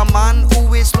 Take a man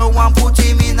who is slow and put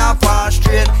him in a fast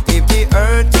train. If the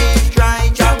earth is dry,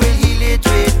 Jah will heal it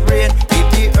with rain.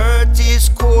 If the earth is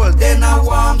cold, then a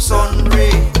warm sun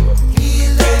ray.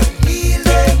 Healing,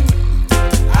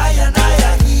 I and I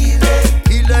are healing.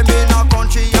 Heal them in our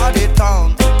country or the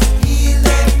town. Bring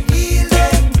the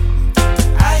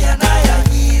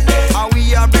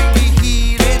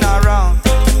healing around.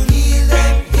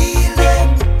 Healing,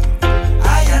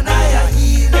 I and I are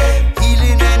healing.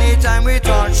 Healing anytime we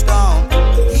touch down.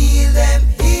 Healing,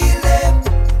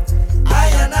 I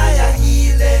and I are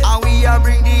healing. And we are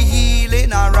bring the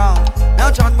healing around.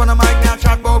 Now chat on the mic, now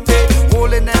chat about plate.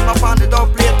 Holding them up on the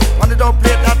dub plate. On the dub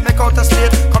plate that make out a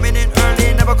slate. Coming in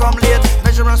early, never come late.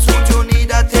 Measure and suit, you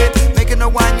need a tape. Making the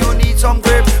wine, you need some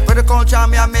grape. For the culture,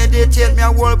 me I meditate. Me I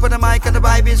work with the mic and the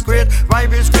vibe is great.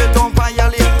 Vibe is great, don't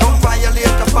violate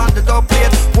upon the dub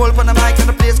plate. Hold on the mic and the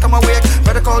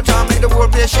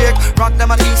shake. Rock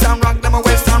them a east and rock them a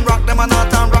west and rock them a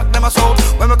north and rock them a south.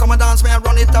 When we come and dance, me I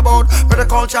run it about. Brother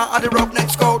culture at the roughneck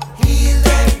scout. Heal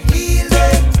them,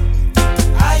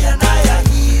 I and I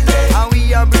heal them. And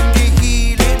we are bring the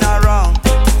healing around.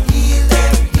 Heal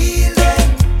them,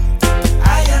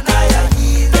 I and I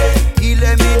heal them. Heal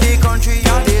them in the country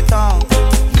and the town.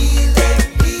 Heal them,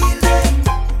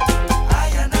 I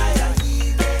and I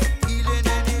heal them. Healing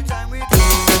anytime we do.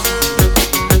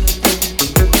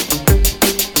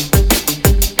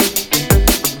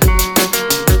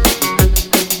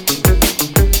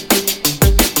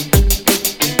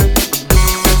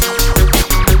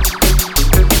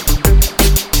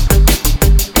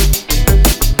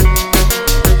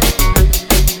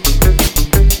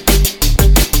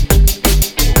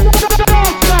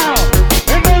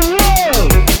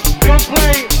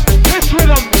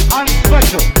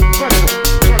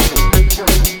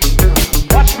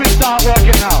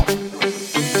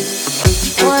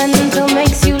 One pill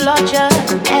makes you larger,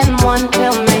 and one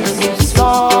pill makes you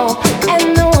small.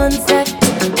 And the ones that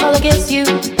all against you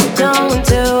don't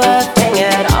do a thing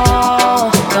at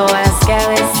all. Go ask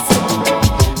Alice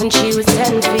when she was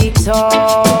 10 feet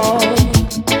tall.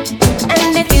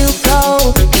 And if you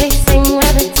go chasing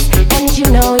rabbits and you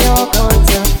know you're going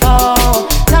to fall,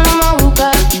 tell them a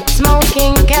hookah,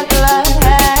 smoking Cadillac,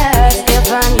 they'll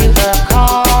find you the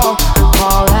call.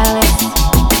 Call Alice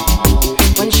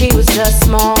when she was just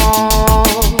small.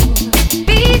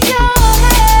 Beat your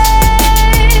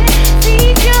head,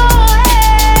 beat your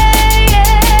head,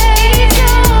 beat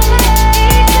your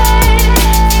head.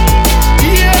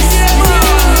 Yes,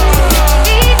 beat your head,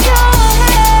 beat your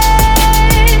head,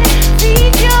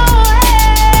 beat your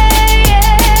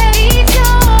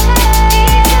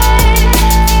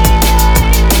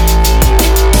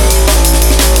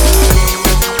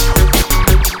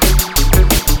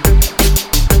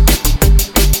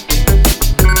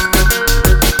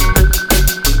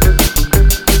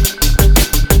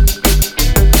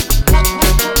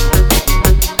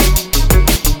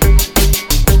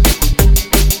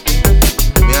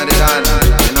Me and the Dan,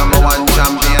 the number one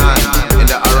champion in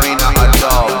the arena of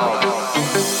love.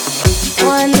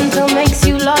 One pill makes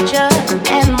you larger,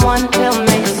 and one pill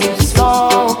makes you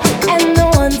small. And the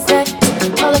ones that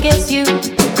all against you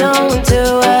don't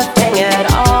do a thing at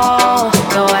all.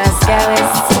 Go ask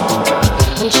Alice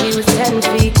when she was 10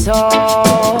 feet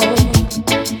tall.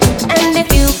 And if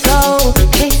you go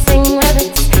chasing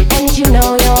rabbits and you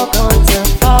know you're going to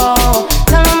fall,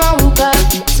 tell them a hookah,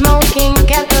 smoking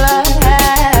Cadillac,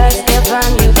 they'll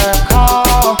find you the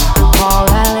call. Call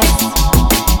Alice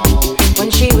when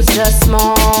she was just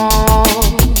small.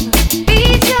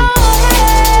 Beat your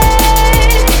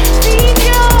head, beat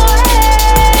your head,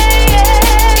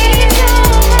 beat your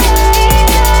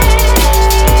head.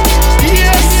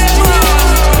 Yes,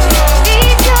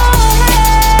 beat your head,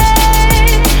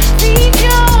 beat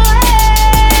your head,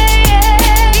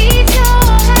 beat your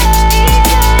head.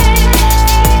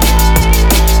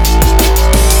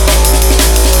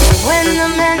 When the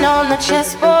men on the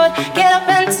chessboard get up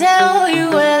and tell you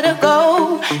where to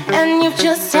go, and you've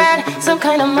just had some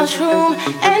kind of mushroom,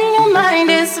 and your mind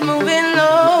is moving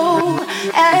low,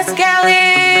 ask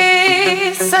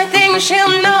Alice, I think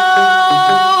she'll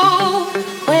know.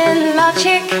 When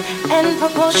logic and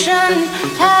proportion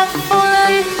have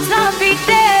fallen, stop be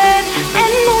dead,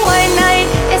 and the white knight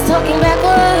is talking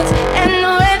backwards, and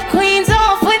the red queen's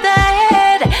off with her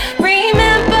head.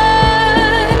 Remember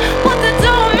what the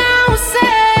dormouse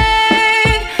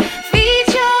said. Feed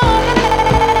your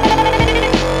head,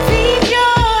 feed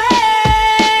your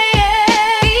head,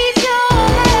 feed your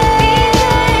head,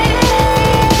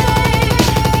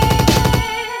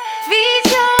 feed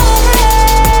your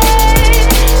head,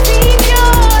 feed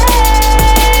your head,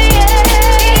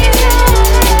 feed your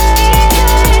head.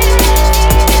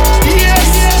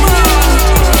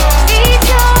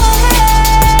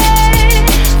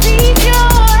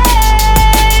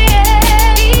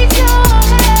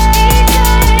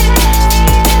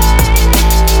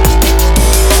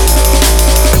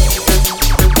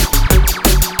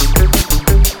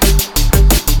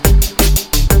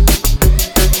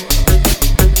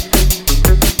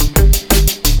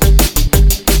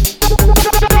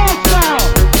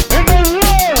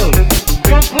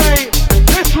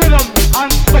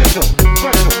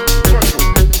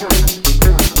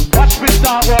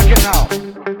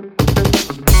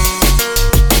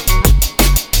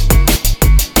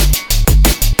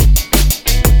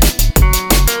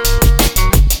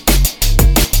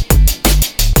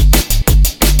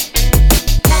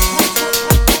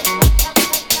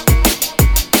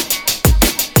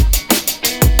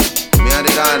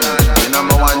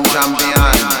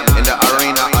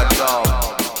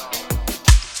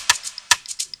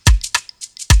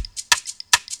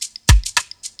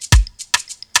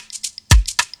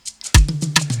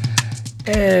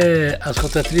 E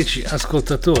ascoltatrici,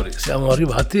 ascoltatori, siamo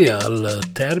arrivati al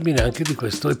termine anche di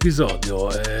questo episodio.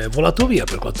 È volato via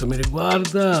per quanto mi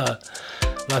riguarda.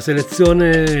 La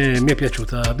selezione mi è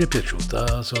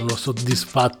piaciuta, sono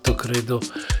soddisfatto, credo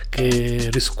che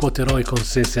riscuoterò i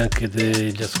consensi anche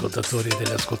degli ascoltatori e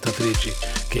delle ascoltatrici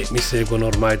che mi seguono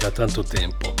ormai da tanto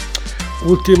tempo.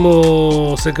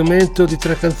 Ultimo segmento di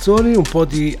 3 canzoni, un po'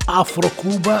 di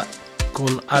Afro-Cuba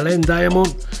con Alain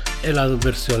Diamond e la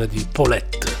versione di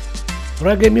Paulette.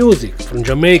 Reggae music from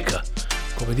Jamaica,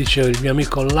 come dice il mio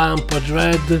amico Lampa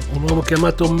Dread, un uomo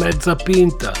chiamato Mezza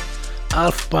Pinta,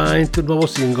 Half Pint, il nuovo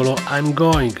singolo I'm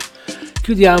Going.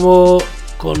 Chiudiamo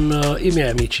con i miei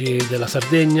amici della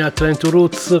Sardegna, Trento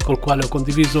Roots, col quale ho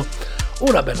condiviso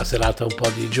una bella serata un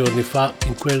po' di giorni fa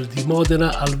in quel di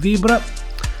Modena al Vibra.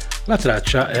 La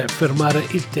traccia è Fermare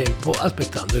il tempo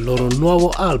aspettando il loro nuovo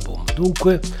album.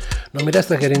 Dunque non mi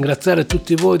resta che ringraziare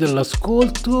tutti voi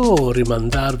dell'ascolto,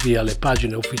 rimandarvi alle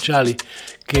pagine ufficiali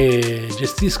che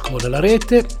gestisco nella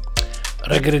rete,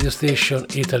 Reggae Radio Station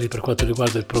Italy per quanto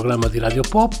riguarda il programma di Radio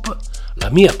Pop, la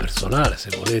mia personale se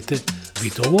volete,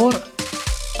 Vitowar,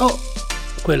 o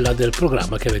quella del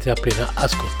programma che avete appena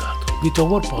ascoltato,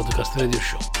 Vitowar Podcast Radio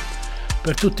Show.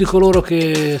 Per tutti coloro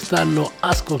che stanno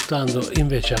ascoltando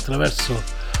invece attraverso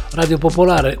Radio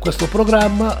Popolare questo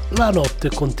programma, la notte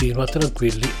continua,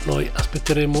 tranquilli, noi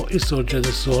aspetteremo il sorgere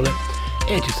del sole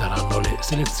e ci saranno le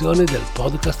selezioni del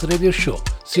Podcast Radio Show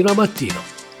sino a mattino.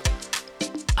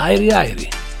 Airi Airi,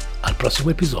 al prossimo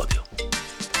episodio.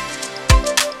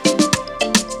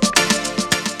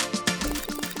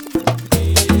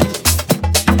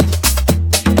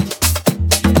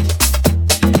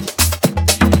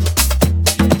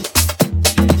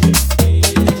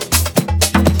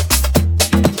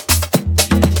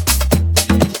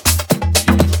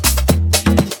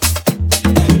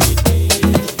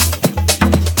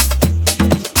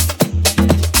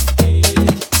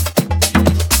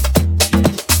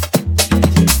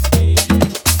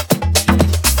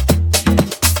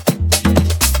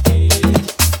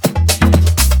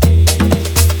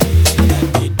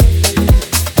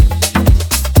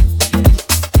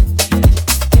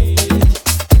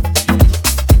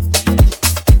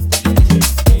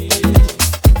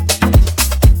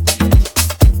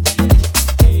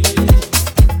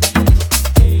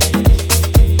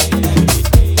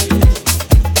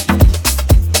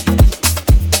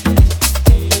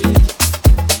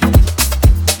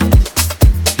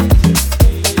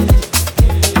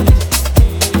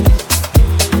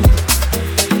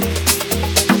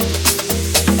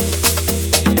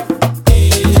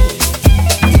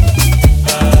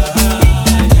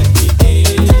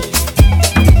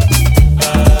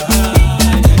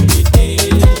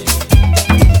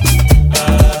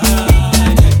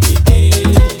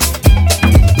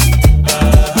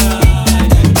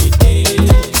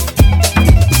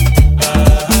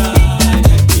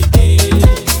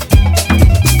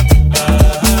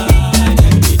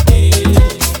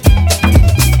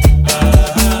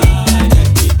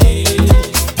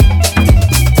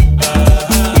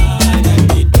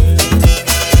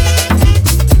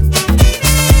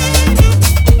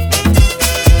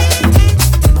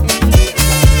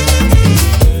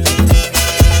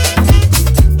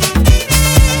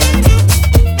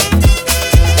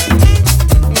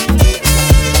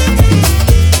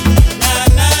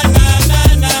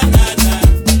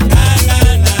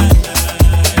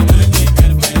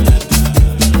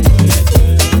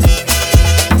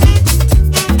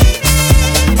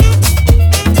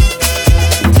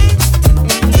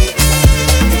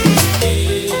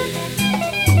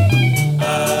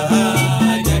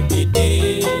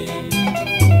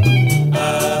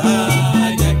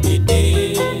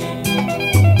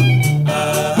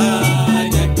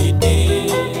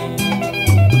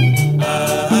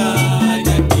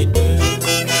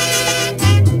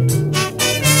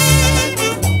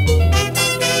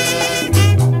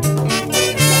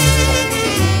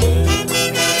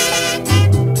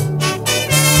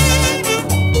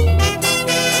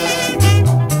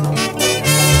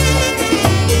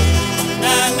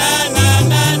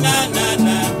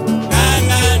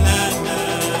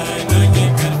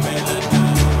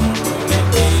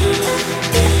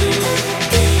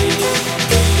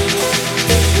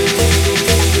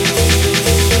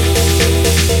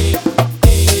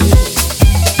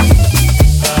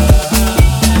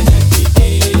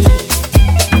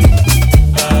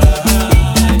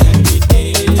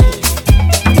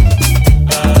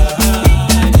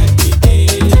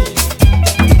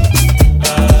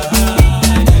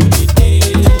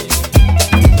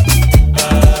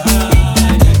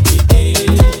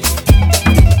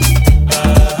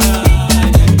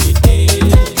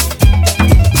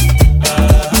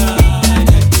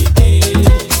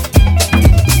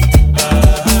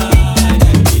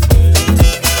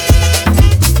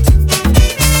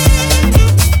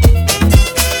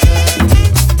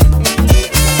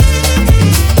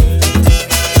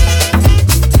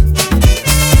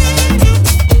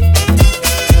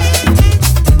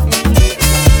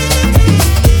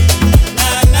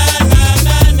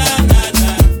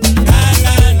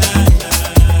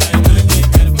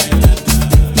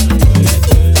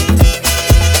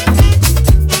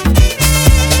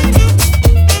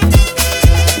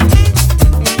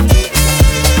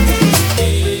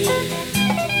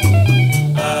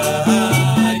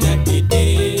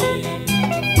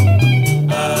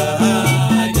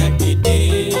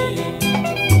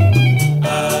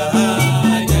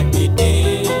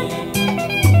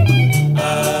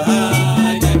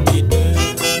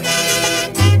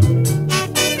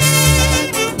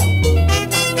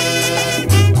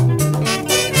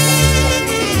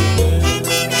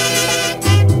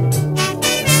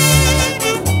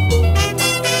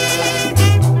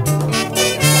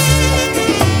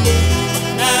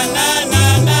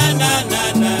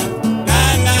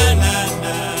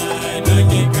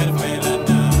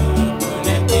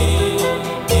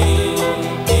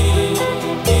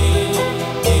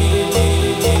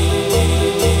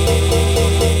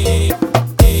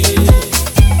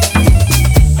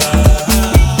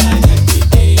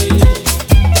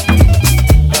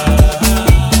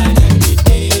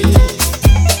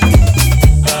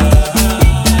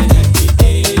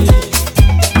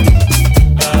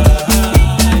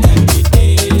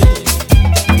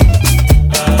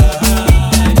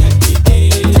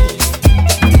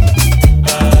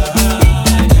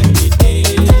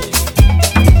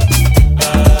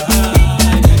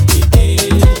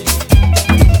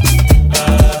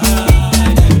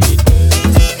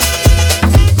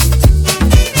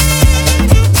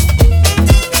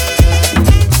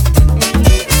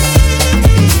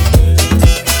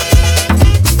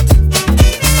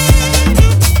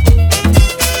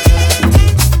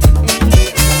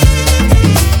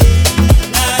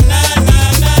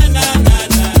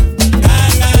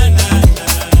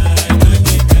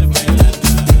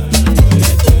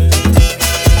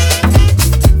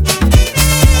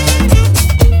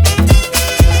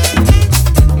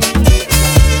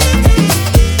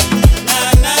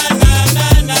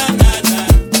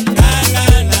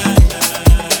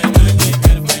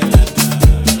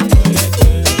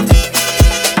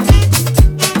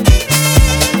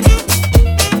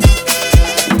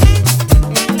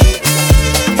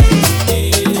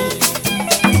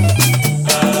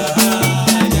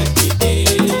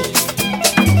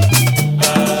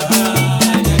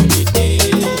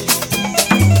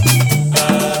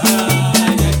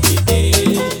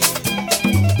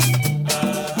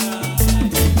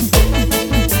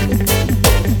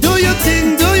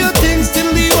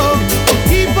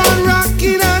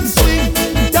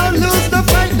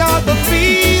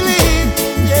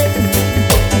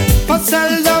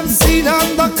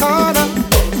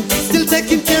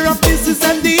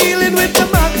 dealing with the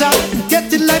matter,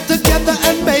 getting life together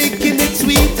and making it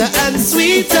sweeter and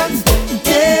sweeter.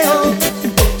 Yeah,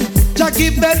 Jah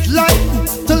give that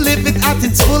life to live it at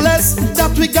its fullest.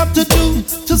 That we got to do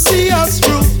to see us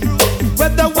through.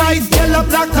 Whether white, yellow,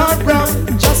 black or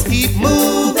brown, just keep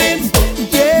moving.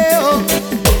 Yeah,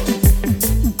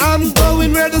 I'm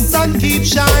going where the sun keeps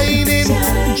shining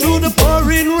through the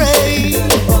pouring rain.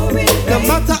 No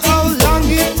matter how long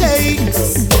it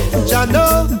takes, Jah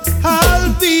know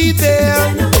I'll be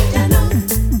there.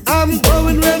 I'm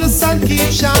going where the sun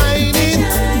keeps shining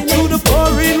through the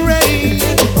pouring rain.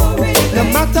 No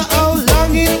matter how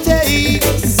long it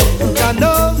takes, Jah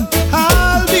know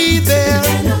I'll be there.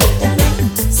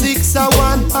 6 or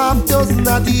 1, half dozen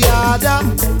of the other.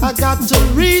 I got to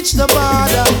reach the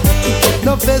border.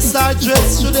 No vest or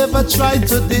dress should ever try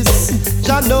to diss.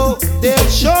 Jah know they're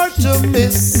sure to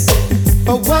miss.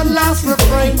 For one last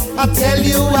refrain, I tell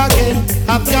you again,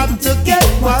 I've got to get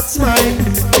what's mine.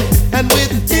 And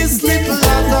with this little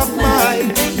light of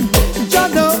mine, Jah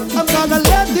know I'm gonna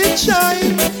let it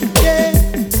shine. Yeah,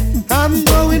 I'm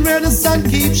going where the sun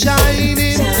keeps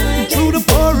shining through the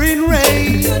pouring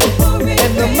rain.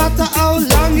 And no matter how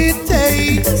long it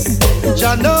takes,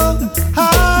 Jah know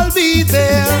I'll be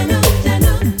there.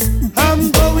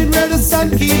 I'm going where the sun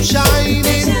keeps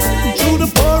shining through the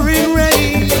pouring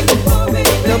rain.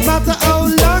 No matter how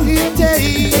long it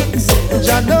takes,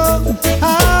 Jah know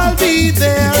I'll be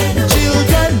there.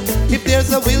 Children, if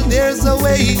there's a will, there's a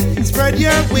way. Spread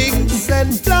your wings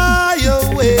and fly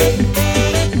away.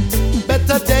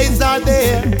 Better days are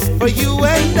there for you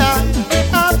and I.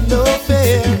 Have no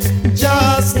fear,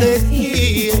 just stay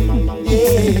here,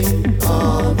 yeah,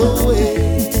 all the way.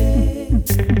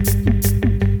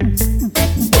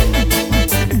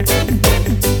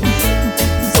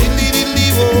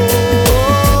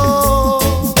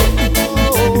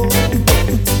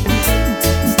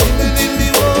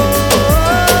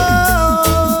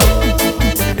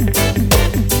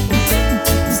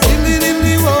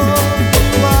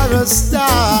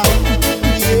 Star,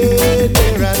 yeah,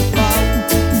 near and far,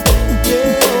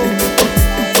 yeah.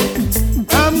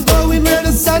 I'm going where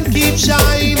the sun keeps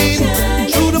shining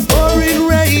through the pouring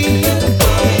rain.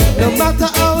 No matter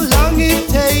how long it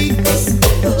takes,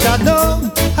 Jah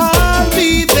know I'll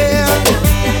be there.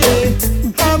 Yeah.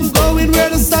 I'm going where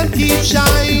the sun keeps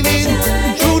shining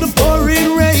through the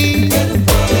pouring rain.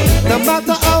 No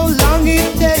matter how long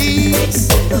it takes,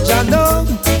 Jah know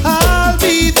I'll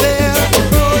be there.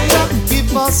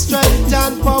 Give us strength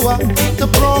and power to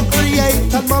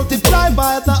procreate and multiply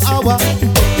by the hour.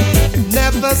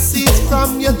 Never cease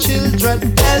from your children,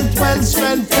 health, wealth,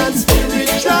 strength and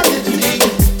spirituality.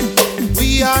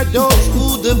 We are those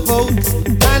who devote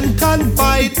and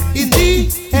confide in thee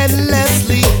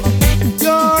endlessly.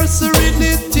 Your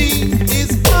serenity is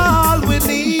all we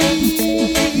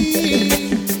need.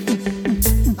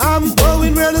 I'm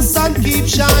going where the sun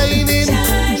keeps shining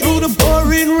through the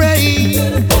pouring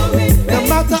rain. No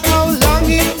matter how long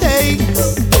it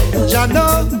takes, Jah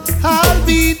know I'll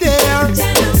be there.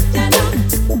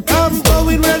 I'm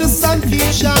going where the sun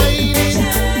keeps shining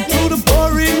through the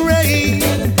pouring rain.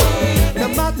 No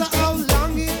matter how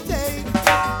long it takes,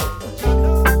 Jah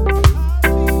know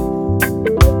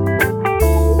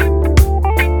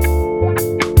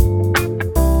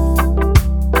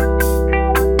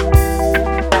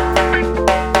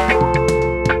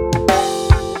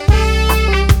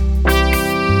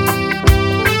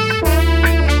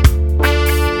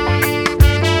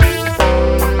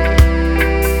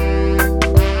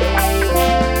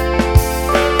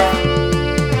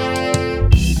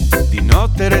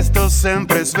resto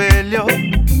sempre sveglio,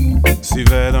 si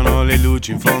vedono le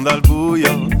luci in fondo al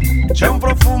buio, c'è un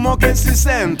profumo che si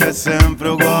sente sempre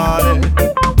uguale.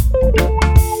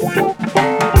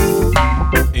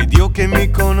 Ed io che mi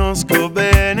conosco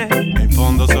bene, in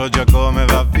fondo so già come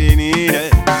va a finire.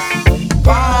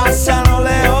 Passano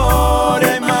le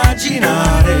ore a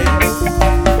immaginare,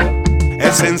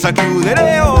 e senza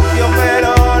chiudere occhio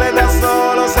per ore da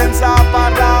solo senza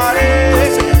parlare.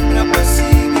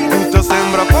 Tutto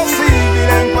sembra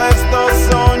possibile in questo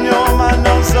sogno, ma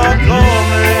non so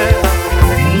come.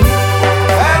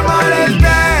 Fermare il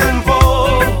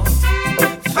tempo,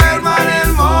 fermare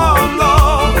il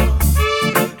mondo,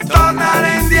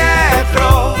 tornare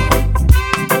indietro.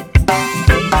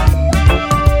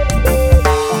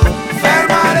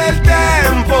 Fermare il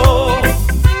tempo,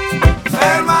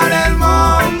 fermare il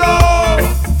mondo,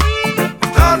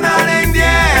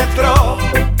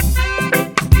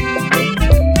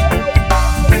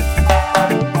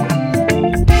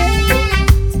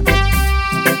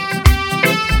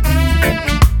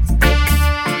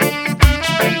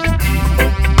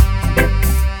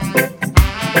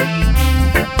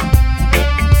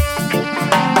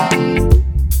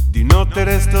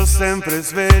 sempre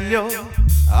sveglio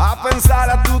a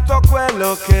pensare a tutto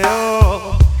quello che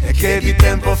ho e che di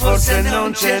tempo forse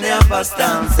non ce n'è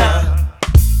abbastanza.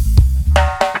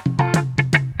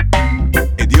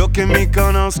 Ed io che mi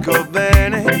conosco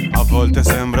bene, a volte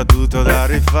sembra tutto da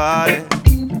rifare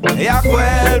e a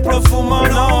quel profumo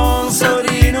non so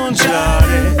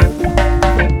rinunciare.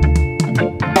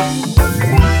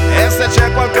 E se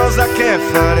c'è qualcosa che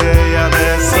farei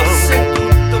adesso, fosse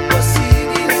tutto possibile,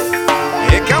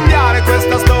 e cambiare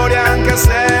questa storia anche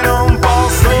se non